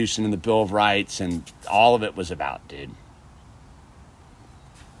Constitution and the Bill of Rights and all of it was about, dude.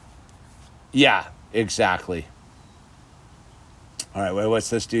 Yeah, exactly. All right, what's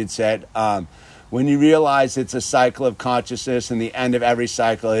this dude said? When you realize it's a cycle of consciousness and the end of every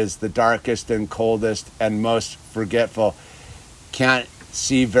cycle is the darkest and coldest and most forgetful, can't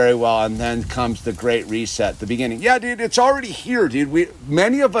see very well, and then comes the great reset, the beginning. Yeah, dude, it's already here, dude.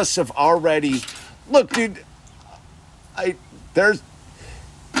 Many of us have already... Look, dude,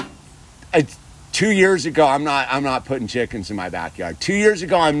 2 years ago, I'm not putting chickens in my backyard. 2 years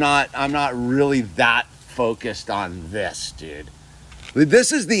ago, I'm not really that focused on this, dude.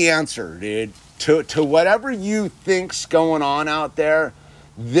 This is the answer, dude. To whatever you think's going on out there,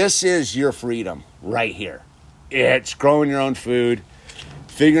 this is your freedom right here. It's growing your own food,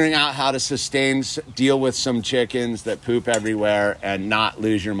 figuring out how to deal with some chickens that poop everywhere and not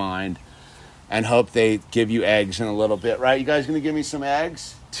lose your mind and hope they give you eggs in a little bit, right? You guys gonna give me some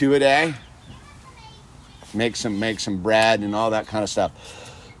eggs? 2 a day? Make some bread and all that kind of stuff.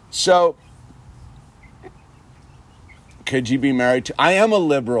 So, could you be married to... I am a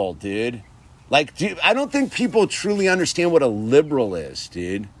liberal, dude. Like, dude, I don't think people truly understand what a liberal is,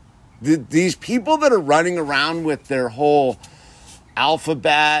 dude. These people that are running around with their whole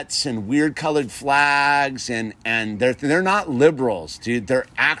alphabets and weird colored flags and they're not liberals, dude. They're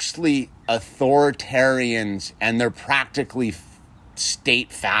actually authoritarians and they're practically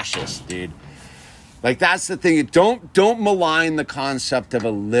state fascists, dude. Like, that's the thing. Don't malign the concept of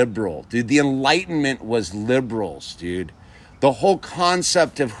a liberal, dude. The Enlightenment was liberals, dude. The whole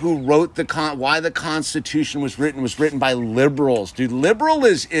concept of who wrote why the Constitution was written by liberals, dude. Liberal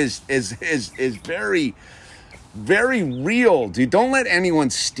is very, very real, dude. Don't let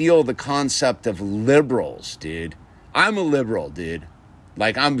anyone steal the concept of liberals, dude. I'm a liberal, dude.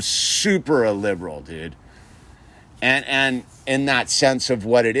 Like, I'm super a liberal, dude. And in that sense of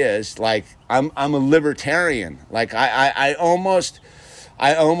what it is, like, I'm a libertarian. Like, I almost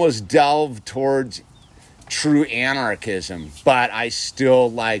delve towards true anarchism, but I still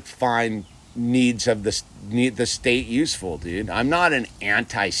like find needs of the state useful, dude. I'm not an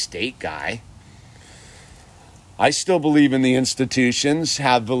anti-state guy. I still believe in the institutions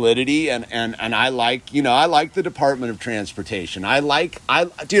have validity, and I like the Department of Transportation.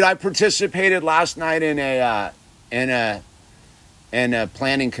 Dude, I participated last night in a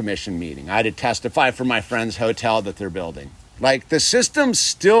planning commission meeting. I had to testify for my friend's hotel that they're building. Like, the system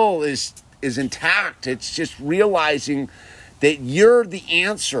still is intact. It's just realizing that you're the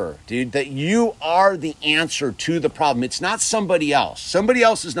answer, dude, that you are the answer to the problem. It's not somebody else. Somebody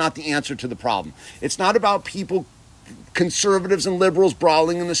else is not the answer to the problem. It's not about people, conservatives and liberals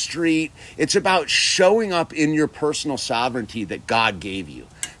brawling in the street. It's about showing up in your personal sovereignty that God gave you.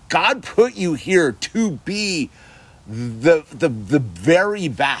 God put you here to be the very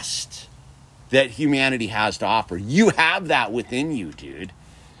best that humanity has to offer. You have that within you, dude.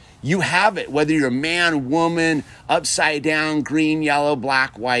 You have it, whether you're a man, woman, upside down, green, yellow,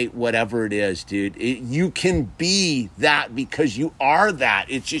 black, white, whatever it is, dude. You can be that because you are that.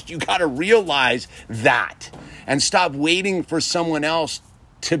 It's just you got to realize that and stop waiting for someone else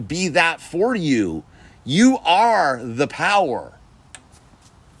to be that for you. You are the power.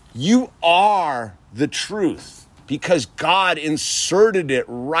 You are the truth because God inserted it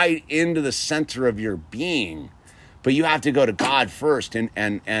right into the center of your being. But you have to go to God first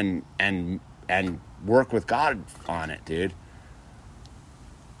and work with God on it, dude.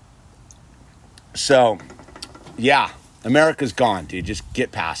 So, yeah, America's gone, dude. Just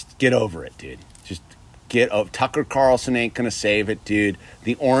get over it, dude. Just Tucker Carlson ain't gonna save it, dude.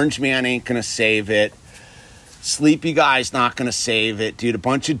 The Orange Man ain't gonna save it. Sleepy Guy's not gonna save it, dude. A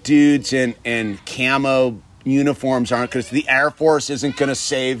bunch of dudes in camo uniforms aren't going to, the Air Force isn't going to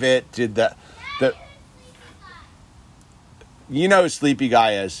save it. Did the, you know who Sleepy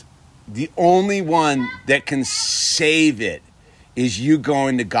Guy is. The only one that can save it is you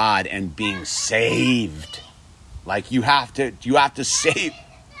going to God and being saved. Like you have to save.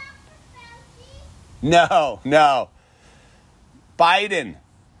 No. Biden.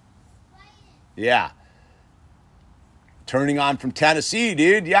 Yeah. Turning on from Tennessee,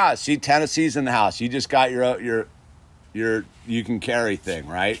 dude. Yeah, see, Tennessee's in the house. You just got your you can carry thing,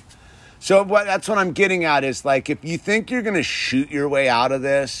 right? So that's what I'm getting at is like, if you think you're going to shoot your way out of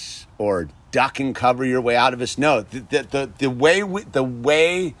this or duck and cover your way out of this, no. The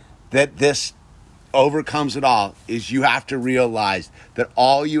way that this overcomes it all is you have to realize that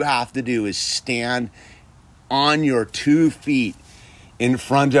all you have to do is stand on your 2 feet in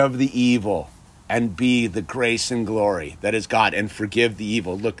front of the evil and be the grace and glory that is God and forgive the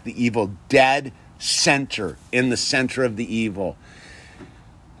evil. Look the evil dead center in the center of the evil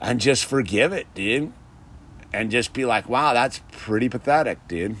and just forgive it, dude. And just be like, wow, that's pretty pathetic,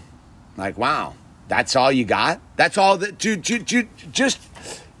 dude. Like, wow, that's all you got? That's all that, dude, just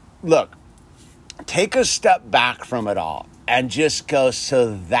look, take a step back from it all and just go,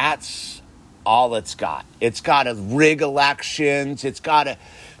 so that's all it's got. It's got to rig elections. It's got to,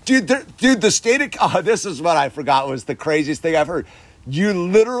 dude, the state of, this is what I forgot was the craziest thing I've heard.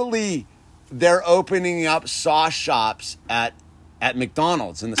 They're opening up sauce shops at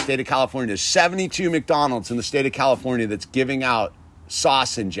McDonald's in the state of California. There's 72 McDonald's in the state of California that's giving out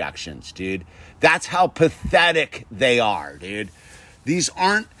sauce injections, dude. That's how pathetic they are, dude.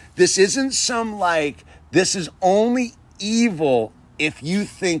 This isn't some like, this is only evil if you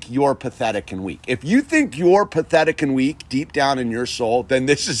think you're pathetic and weak. If you think you're pathetic and weak deep down in your soul, then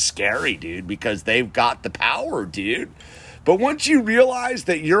this is scary, dude, because they've got the power, dude. But once you realize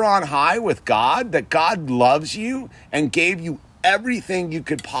that you're on high with God, that God loves you and gave you everything you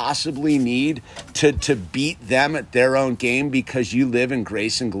could possibly need to beat them at their own game because you live in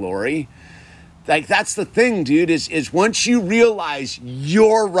grace and glory. Like, that's the thing, dude, is once you realize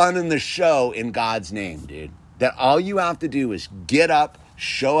you're running the show in God's name, dude, that all you have to do is get up,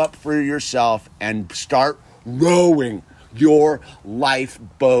 show up for yourself, and start rowing your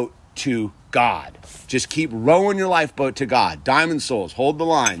lifeboat to God. Just keep rowing your lifeboat to God. Diamond Souls, hold the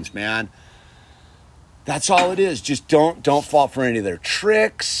lines, man. That's all it is. Just don't fall for any of their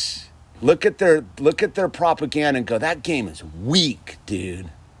tricks. Look at their propaganda and go, that game is weak,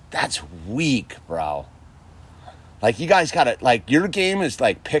 dude. That's weak, bro. Like, you guys got to, like, your game is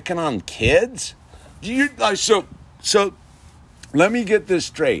like picking on kids. So let me get this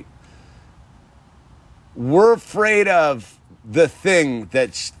straight. We're afraid of the thing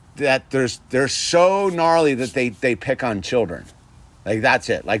that they're so gnarly that they pick on children. Like, that's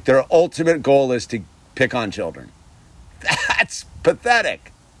it. Like, their ultimate goal is to pick on children. That's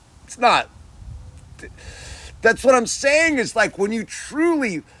pathetic. It's not. That's what I'm saying is, like, when you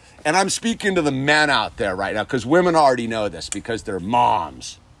truly, and I'm speaking to the men out there right now, because women already know this because they're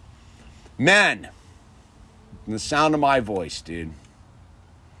moms. Men, in the sound of my voice, dude,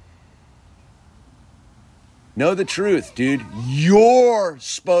 know the truth, dude. You're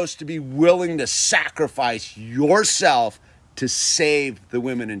supposed to be willing to sacrifice yourself to save the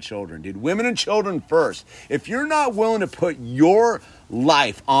women and children, dude. Women and children first. If you're not willing to put your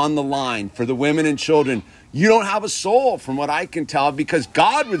life on the line for the women and children, you don't have a soul, from what I can tell, because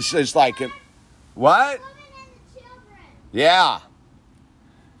God was just like, what? Yeah,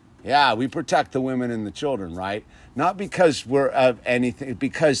 we protect the women and the children, right? Not because we're of anything,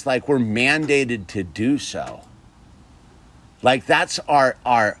 because like we're mandated to do so. Like that's our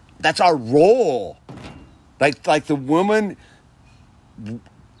role. Like the woman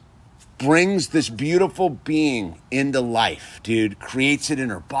brings this beautiful being into life, dude, creates it in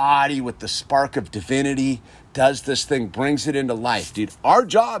her body with the spark of divinity, does this thing, brings it into life, dude. Our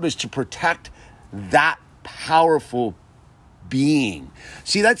job is to protect that powerful being.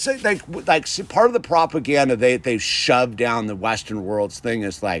 See, that's like see, part of the propaganda they've shoved down the Western world's thing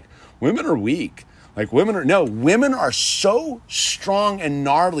is like, women are weak. Like women are so strong and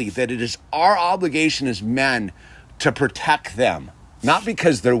gnarly that it is our obligation as men to protect them. Not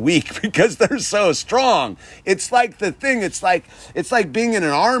because they're weak, because they're so strong. It's like the thing, it's like being in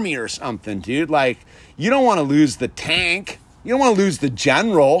an army or something, dude. Like, you don't want to lose the tank. You don't want to lose the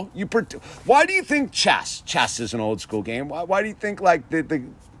general. Why do you think chess is an old school game? Why do you think like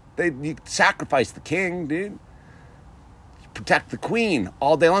you sacrifice the king, dude? Protect the queen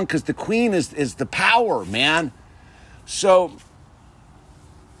all day long, because the queen is the power, man. So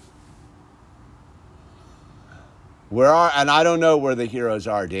and I don't know where the heroes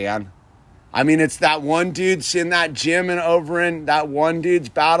are, Dan. I mean, it's that one dude's in that gym and over in that one dude's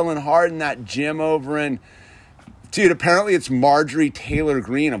battling hard in that gym over in, dude, apparently it's Marjorie Taylor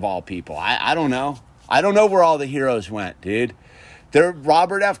Greene of all people. I don't know. I don't know where all the heroes went, dude.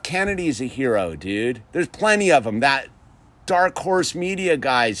 Robert F. Kennedy's a hero, dude. There's plenty of them. That Dark Horse Media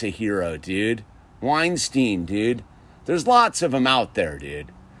guy's a hero, dude. Weinstein, dude. There's lots of them out there,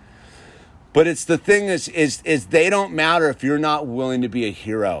 dude. But it's the thing is they don't matter if you're not willing to be a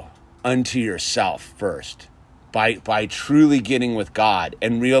hero unto yourself first. By truly getting with God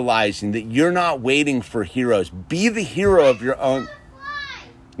and realizing that you're not waiting for heroes. Be the hero of your own.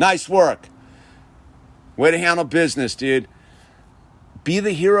 Nice work. Way to handle business, dude. Be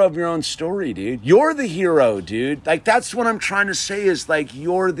the hero of your own story, dude. You're the hero, dude. Like, that's what I'm trying to say is, like,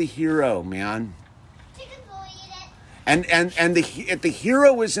 you're the hero, man. And the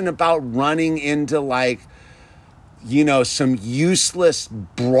hero isn't about running into, like, you know, some useless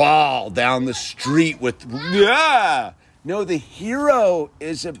brawl down the street with, yeah. No, the hero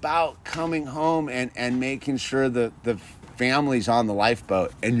is about coming home and making sure the family's on the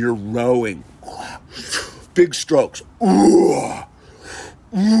lifeboat and you're rowing. Big strokes.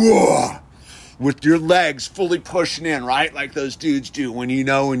 With your legs fully pushing in, right? Like those dudes do when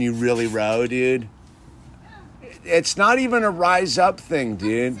you really row, dude. It's not even a rise up thing,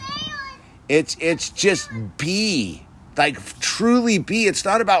 dude. It's just be. Like, truly be. It's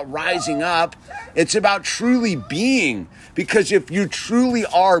not about rising up. It's about truly being. Because if you truly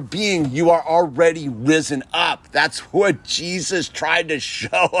are being, you are already risen up. That's what Jesus tried to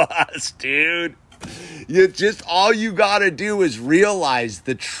show us, dude. All you gotta do is realize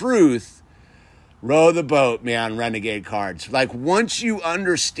the truth. Row the boat, man, Renegade Cards. Like, once you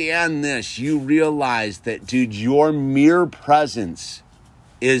understand this, you realize that, dude, your mere presence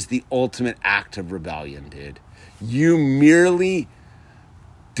is the ultimate act of rebellion, dude. You merely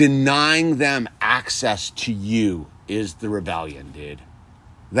denying them access to you is the rebellion, dude.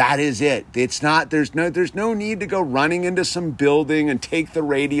 That is it. It's not, there's no need to go running into some building and take the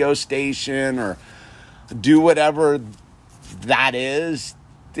radio station or do whatever that is.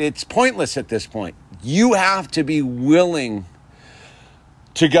 It's pointless at this point. You have to be willing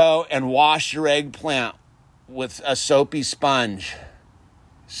to go and wash your eggplant with a soapy sponge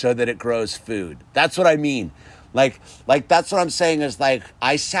so that it grows food. That's what I mean. Like that's what I'm saying is, like,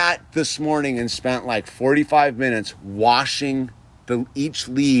 I sat this morning and spent like 45 minutes washing each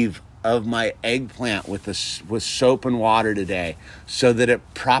leaf of my eggplant with soap and water today so that it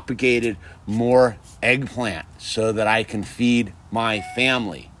propagated more eggplant so that I can feed my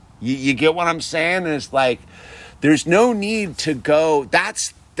family. You get what I'm saying? It's like, there's no need to go.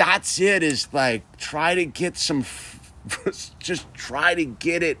 That's it, is like, try to get some, just try to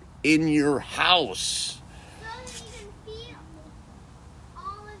get it in your house. So that you can feed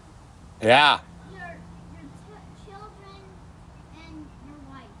all of Yeah. your children and your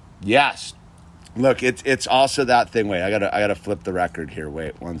wife. Yes. Look, it's also that thing. Wait, I gotta flip the record here.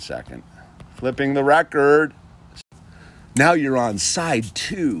 Wait 1 second. Flipping the record. Now you're on side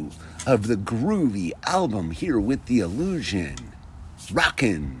 2 of the groovy album here with The Illusion.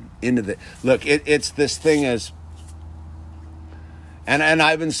 Rockin' into the... Look, it's this thing is... And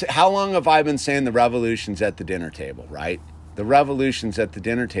I've been... How long have I been saying the revolution's at the dinner table, right? The revolution's at the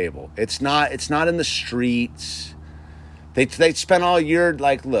dinner table. It's not in the streets. They spent all year,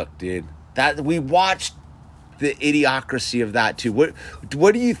 like, look, dude, that we watched the idiocracy of that too. What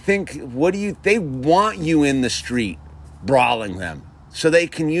do you think? They want you in the street brawling them so they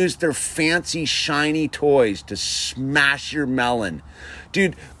can use their fancy shiny toys to smash your melon.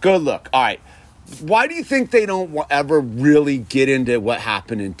 Dude, go look. All right. Why do you think they don't ever really get into what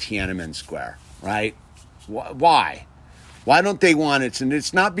happened in Tiananmen Square, right? Why? Why don't they want it? And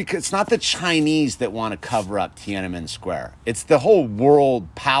it's not the Chinese that want to cover up Tiananmen Square. It's the whole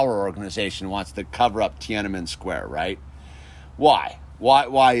world power organization wants to cover up Tiananmen Square, right? Why?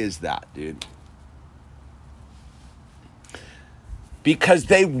 Why is that, dude? Because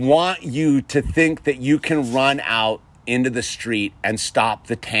they want you to think that you can run out into the street and stop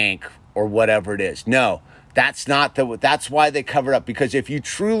the tank or whatever it is. No, that's why they cover up. Because if you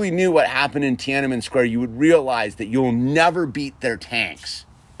truly knew what happened in Tiananmen Square, you would realize that you'll never beat their tanks.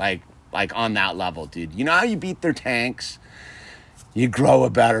 Like on that level, dude. You know how you beat their tanks? You grow a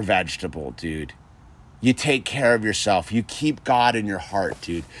better vegetable, dude. You take care of yourself. You keep God in your heart,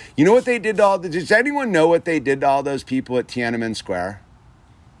 dude. You know what they did to does anyone know what they did to all those people at Tiananmen Square?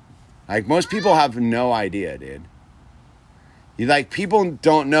 Like, most people have no idea, dude. People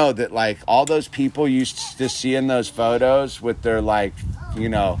don't know that, like, all those people you used to see in those photos with their, like, you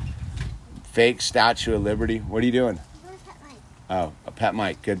know, fake Statue of Liberty. What are you doing? I'm gonna cut mine. Oh, Pet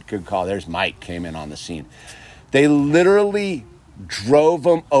Mike, good call. There's Mike came in on the scene. They literally drove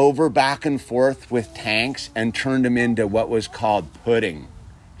them over back and forth with tanks and turned them into what was called pudding,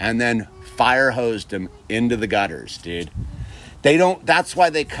 and then fire hosed them into the gutters, dude. That's why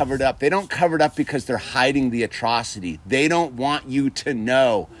they covered up. They don't cover it up because they're hiding the atrocity. They don't want you to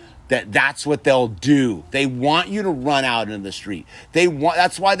know that that's what they'll do. They want you to run out into the street.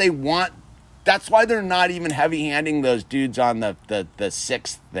 That's why they're not even heavy-handing those dudes on the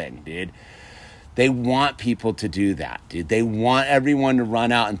sixth thing, dude. They want people to do that, dude. They want everyone to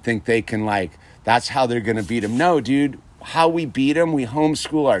run out and think they can, like, that's how they're going to beat them. No, dude. How we beat them, we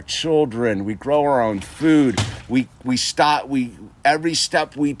homeschool our children, we grow our own food, every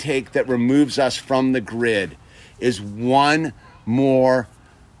step we take that removes us from the grid is one more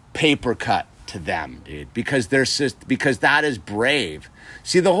paper cut to them, dude, because that is brave.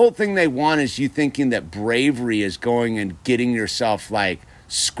 See, the whole thing they want is you thinking that bravery is going and getting yourself like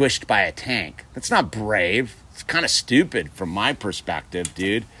squished by a tank. That's not brave. It's kind of stupid from my perspective,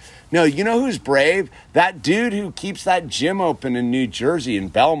 dude. No, you know who's brave? That dude who keeps that gym open in New Jersey in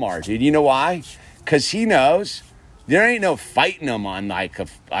Belmar, dude. You know why? Because he knows there ain't no fighting him on like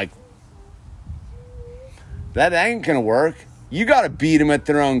that ain't gonna work. You got to beat them at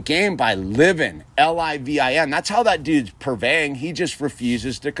their own game by living. Livin. That's how that dude's purveying. He just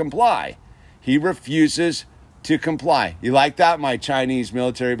refuses to comply. He refuses to comply. You like that? My Chinese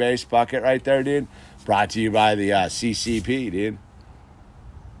military base bucket right there, dude. Brought to you by the CCP, dude.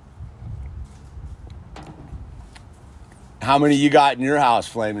 How many you got in your house,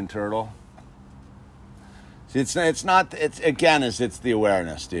 Flaming Turtle? See, it's the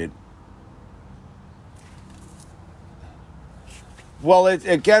awareness, dude. Well,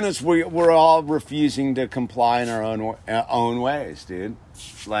 it's we're all refusing to comply in our own ways, dude.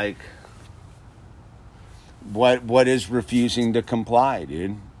 Like, what is refusing to comply,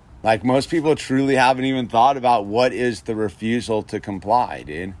 dude? Like, most people truly haven't even thought about what is the refusal to comply,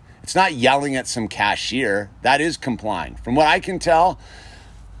 dude. It's not yelling at some cashier. That is complying. From what I can tell,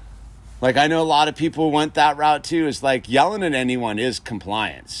 like, I know a lot of people went that route too. It's like yelling at anyone is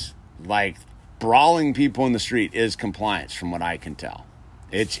compliance. Like, brawling people in the street is compliance from what I can tell.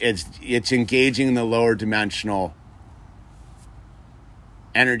 It's engaging in the lower dimensional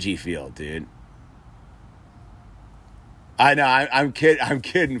energy field, dude. I know, I'm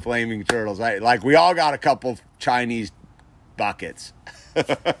kidding, Flaming Turtles. Like, we all got a couple Chinese buckets.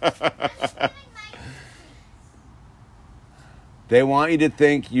 They want you to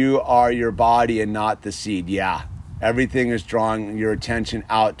think you are your body and not the seed. Yeah. Everything is drawing your attention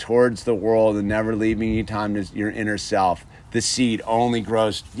out towards the world and never leaving you time to your inner self. The seed only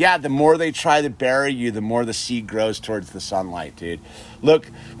grows. Yeah, the more they try to bury you, the more the seed grows towards the sunlight, dude.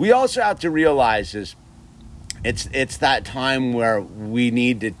 Look, we also have to realize is it's that time where we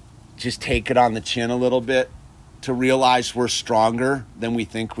need to just take it on the chin a little bit to realize we're stronger than we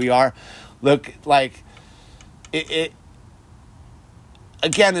think we are. Look, like,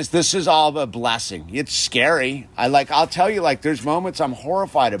 again, this is all a blessing. It's scary. I'll tell you, like, there's moments I'm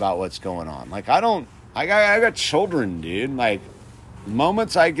horrified about what's going on. Like, I got children, dude. Like,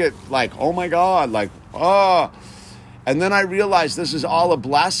 moments I get like, oh my God, like, oh. And then I realize this is all a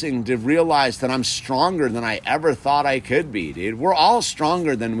blessing to realize that I'm stronger than I ever thought I could be, dude. We're all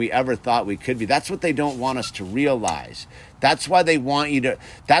stronger than we ever thought we could be. That's what they don't want us to realize. That's why they want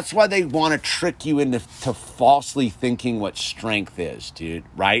to trick you into falsely thinking what strength is, dude,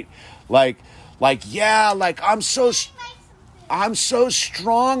 right? Like, yeah, like, I'm so strong,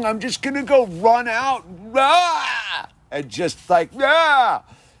 I'm just going to go run out, and just like,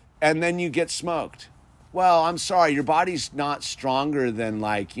 and then you get smoked. Well, I'm sorry, your body's not stronger than,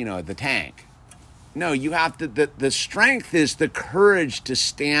 like, the tank. No, you have to, the strength is the courage to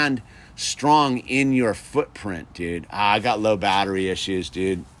stand strong in your footprint, dude. I got low battery issues,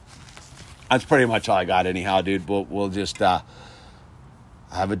 dude. That's pretty much all I got anyhow, dude. We'll just have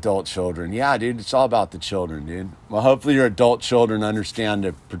adult children. Yeah, dude, it's all about the children, dude. Well, hopefully your adult children understand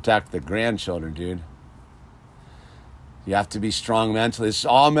to protect the grandchildren, dude. You have to be strong mentally. It's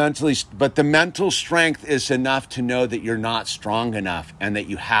all mentally, but the mental strength is enough to know that you're not strong enough and that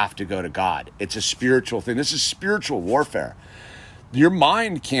you have to go to God. It's a spiritual thing. This is spiritual warfare. Your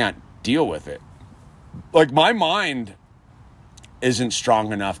mind can't deal with it. Like, my mind isn't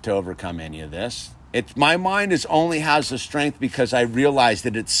strong enough to overcome any of this. My mind only has the strength because I realize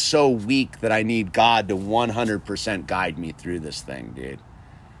that it's so weak that I need God to 100% guide me through this thing, dude.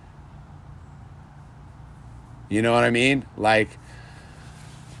 You know what I mean? Like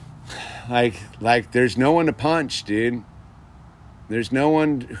there's no one to punch, dude. There's no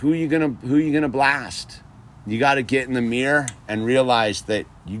one. Who you gonna blast? You got to get in the mirror and realize that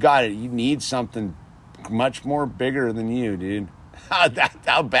you need something much more bigger than you, dude.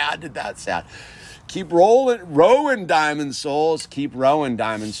 How bad did that sound? Keep rowing, Diamond Souls. Keep rowing,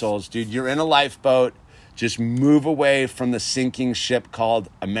 Diamond Souls, dude. You're in a lifeboat. Just move away from the sinking ship called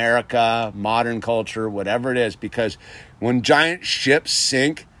America, modern culture, whatever it is. Because when giant ships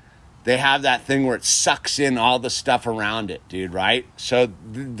sink, they have that thing where it sucks in all the stuff around it, dude, right? So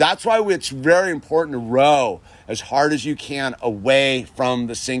that's why it's very important to row as hard as you can away from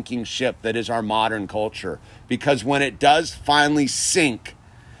the sinking ship that is our modern culture. Because when it does finally sink,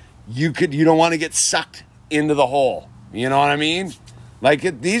 you don't want to get sucked into the hole. You know what I mean? Like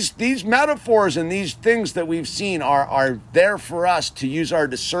these metaphors and these things that we've seen are there for us to use our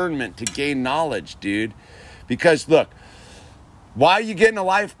discernment to gain knowledge, dude. Because look, why you get in a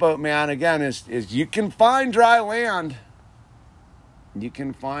lifeboat, man, again, is you can find dry land. You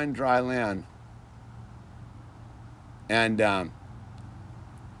can find dry land. And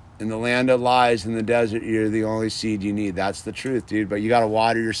in the land that lies in the desert, you're the only seed you need. That's the truth, dude. But you got to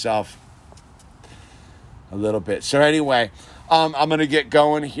water yourself a little bit. So anyway, I'm going to get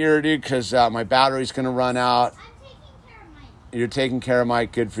going here, dude, because my battery's going to run out. I'm taking care of Mike. You're taking care of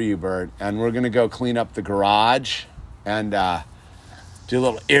Mike. Good for you, Bird. And we're going to go clean up the garage and do a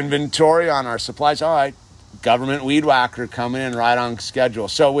little inventory on our supplies. All right. Government weed whacker coming in right on schedule.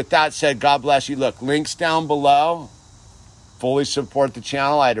 So with that said, God bless you. Look, links down below. Fully support the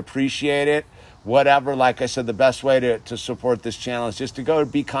channel. I'd appreciate it. Whatever, like I said, the best way to support this channel is just to go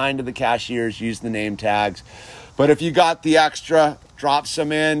be kind to the cashiers, use the name tags. But if you got the extra, drop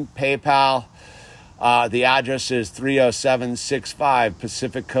some in, PayPal. The address is 30765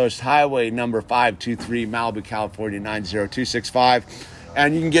 Pacific Coast Highway, number 523, Malibu, California, 90265.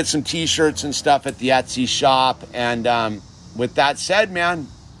 And you can get some t-shirts and stuff at the Etsy shop. And with that said, man,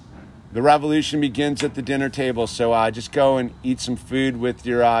 the revolution begins at the dinner table. So just go and eat some food with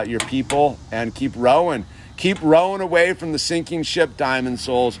your people and keep rowing. Keep rowing away from the sinking ship, Diamond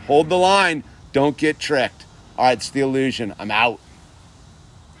Souls. Hold the line. Don't get tricked. All right, it's The Illusion. I'm out.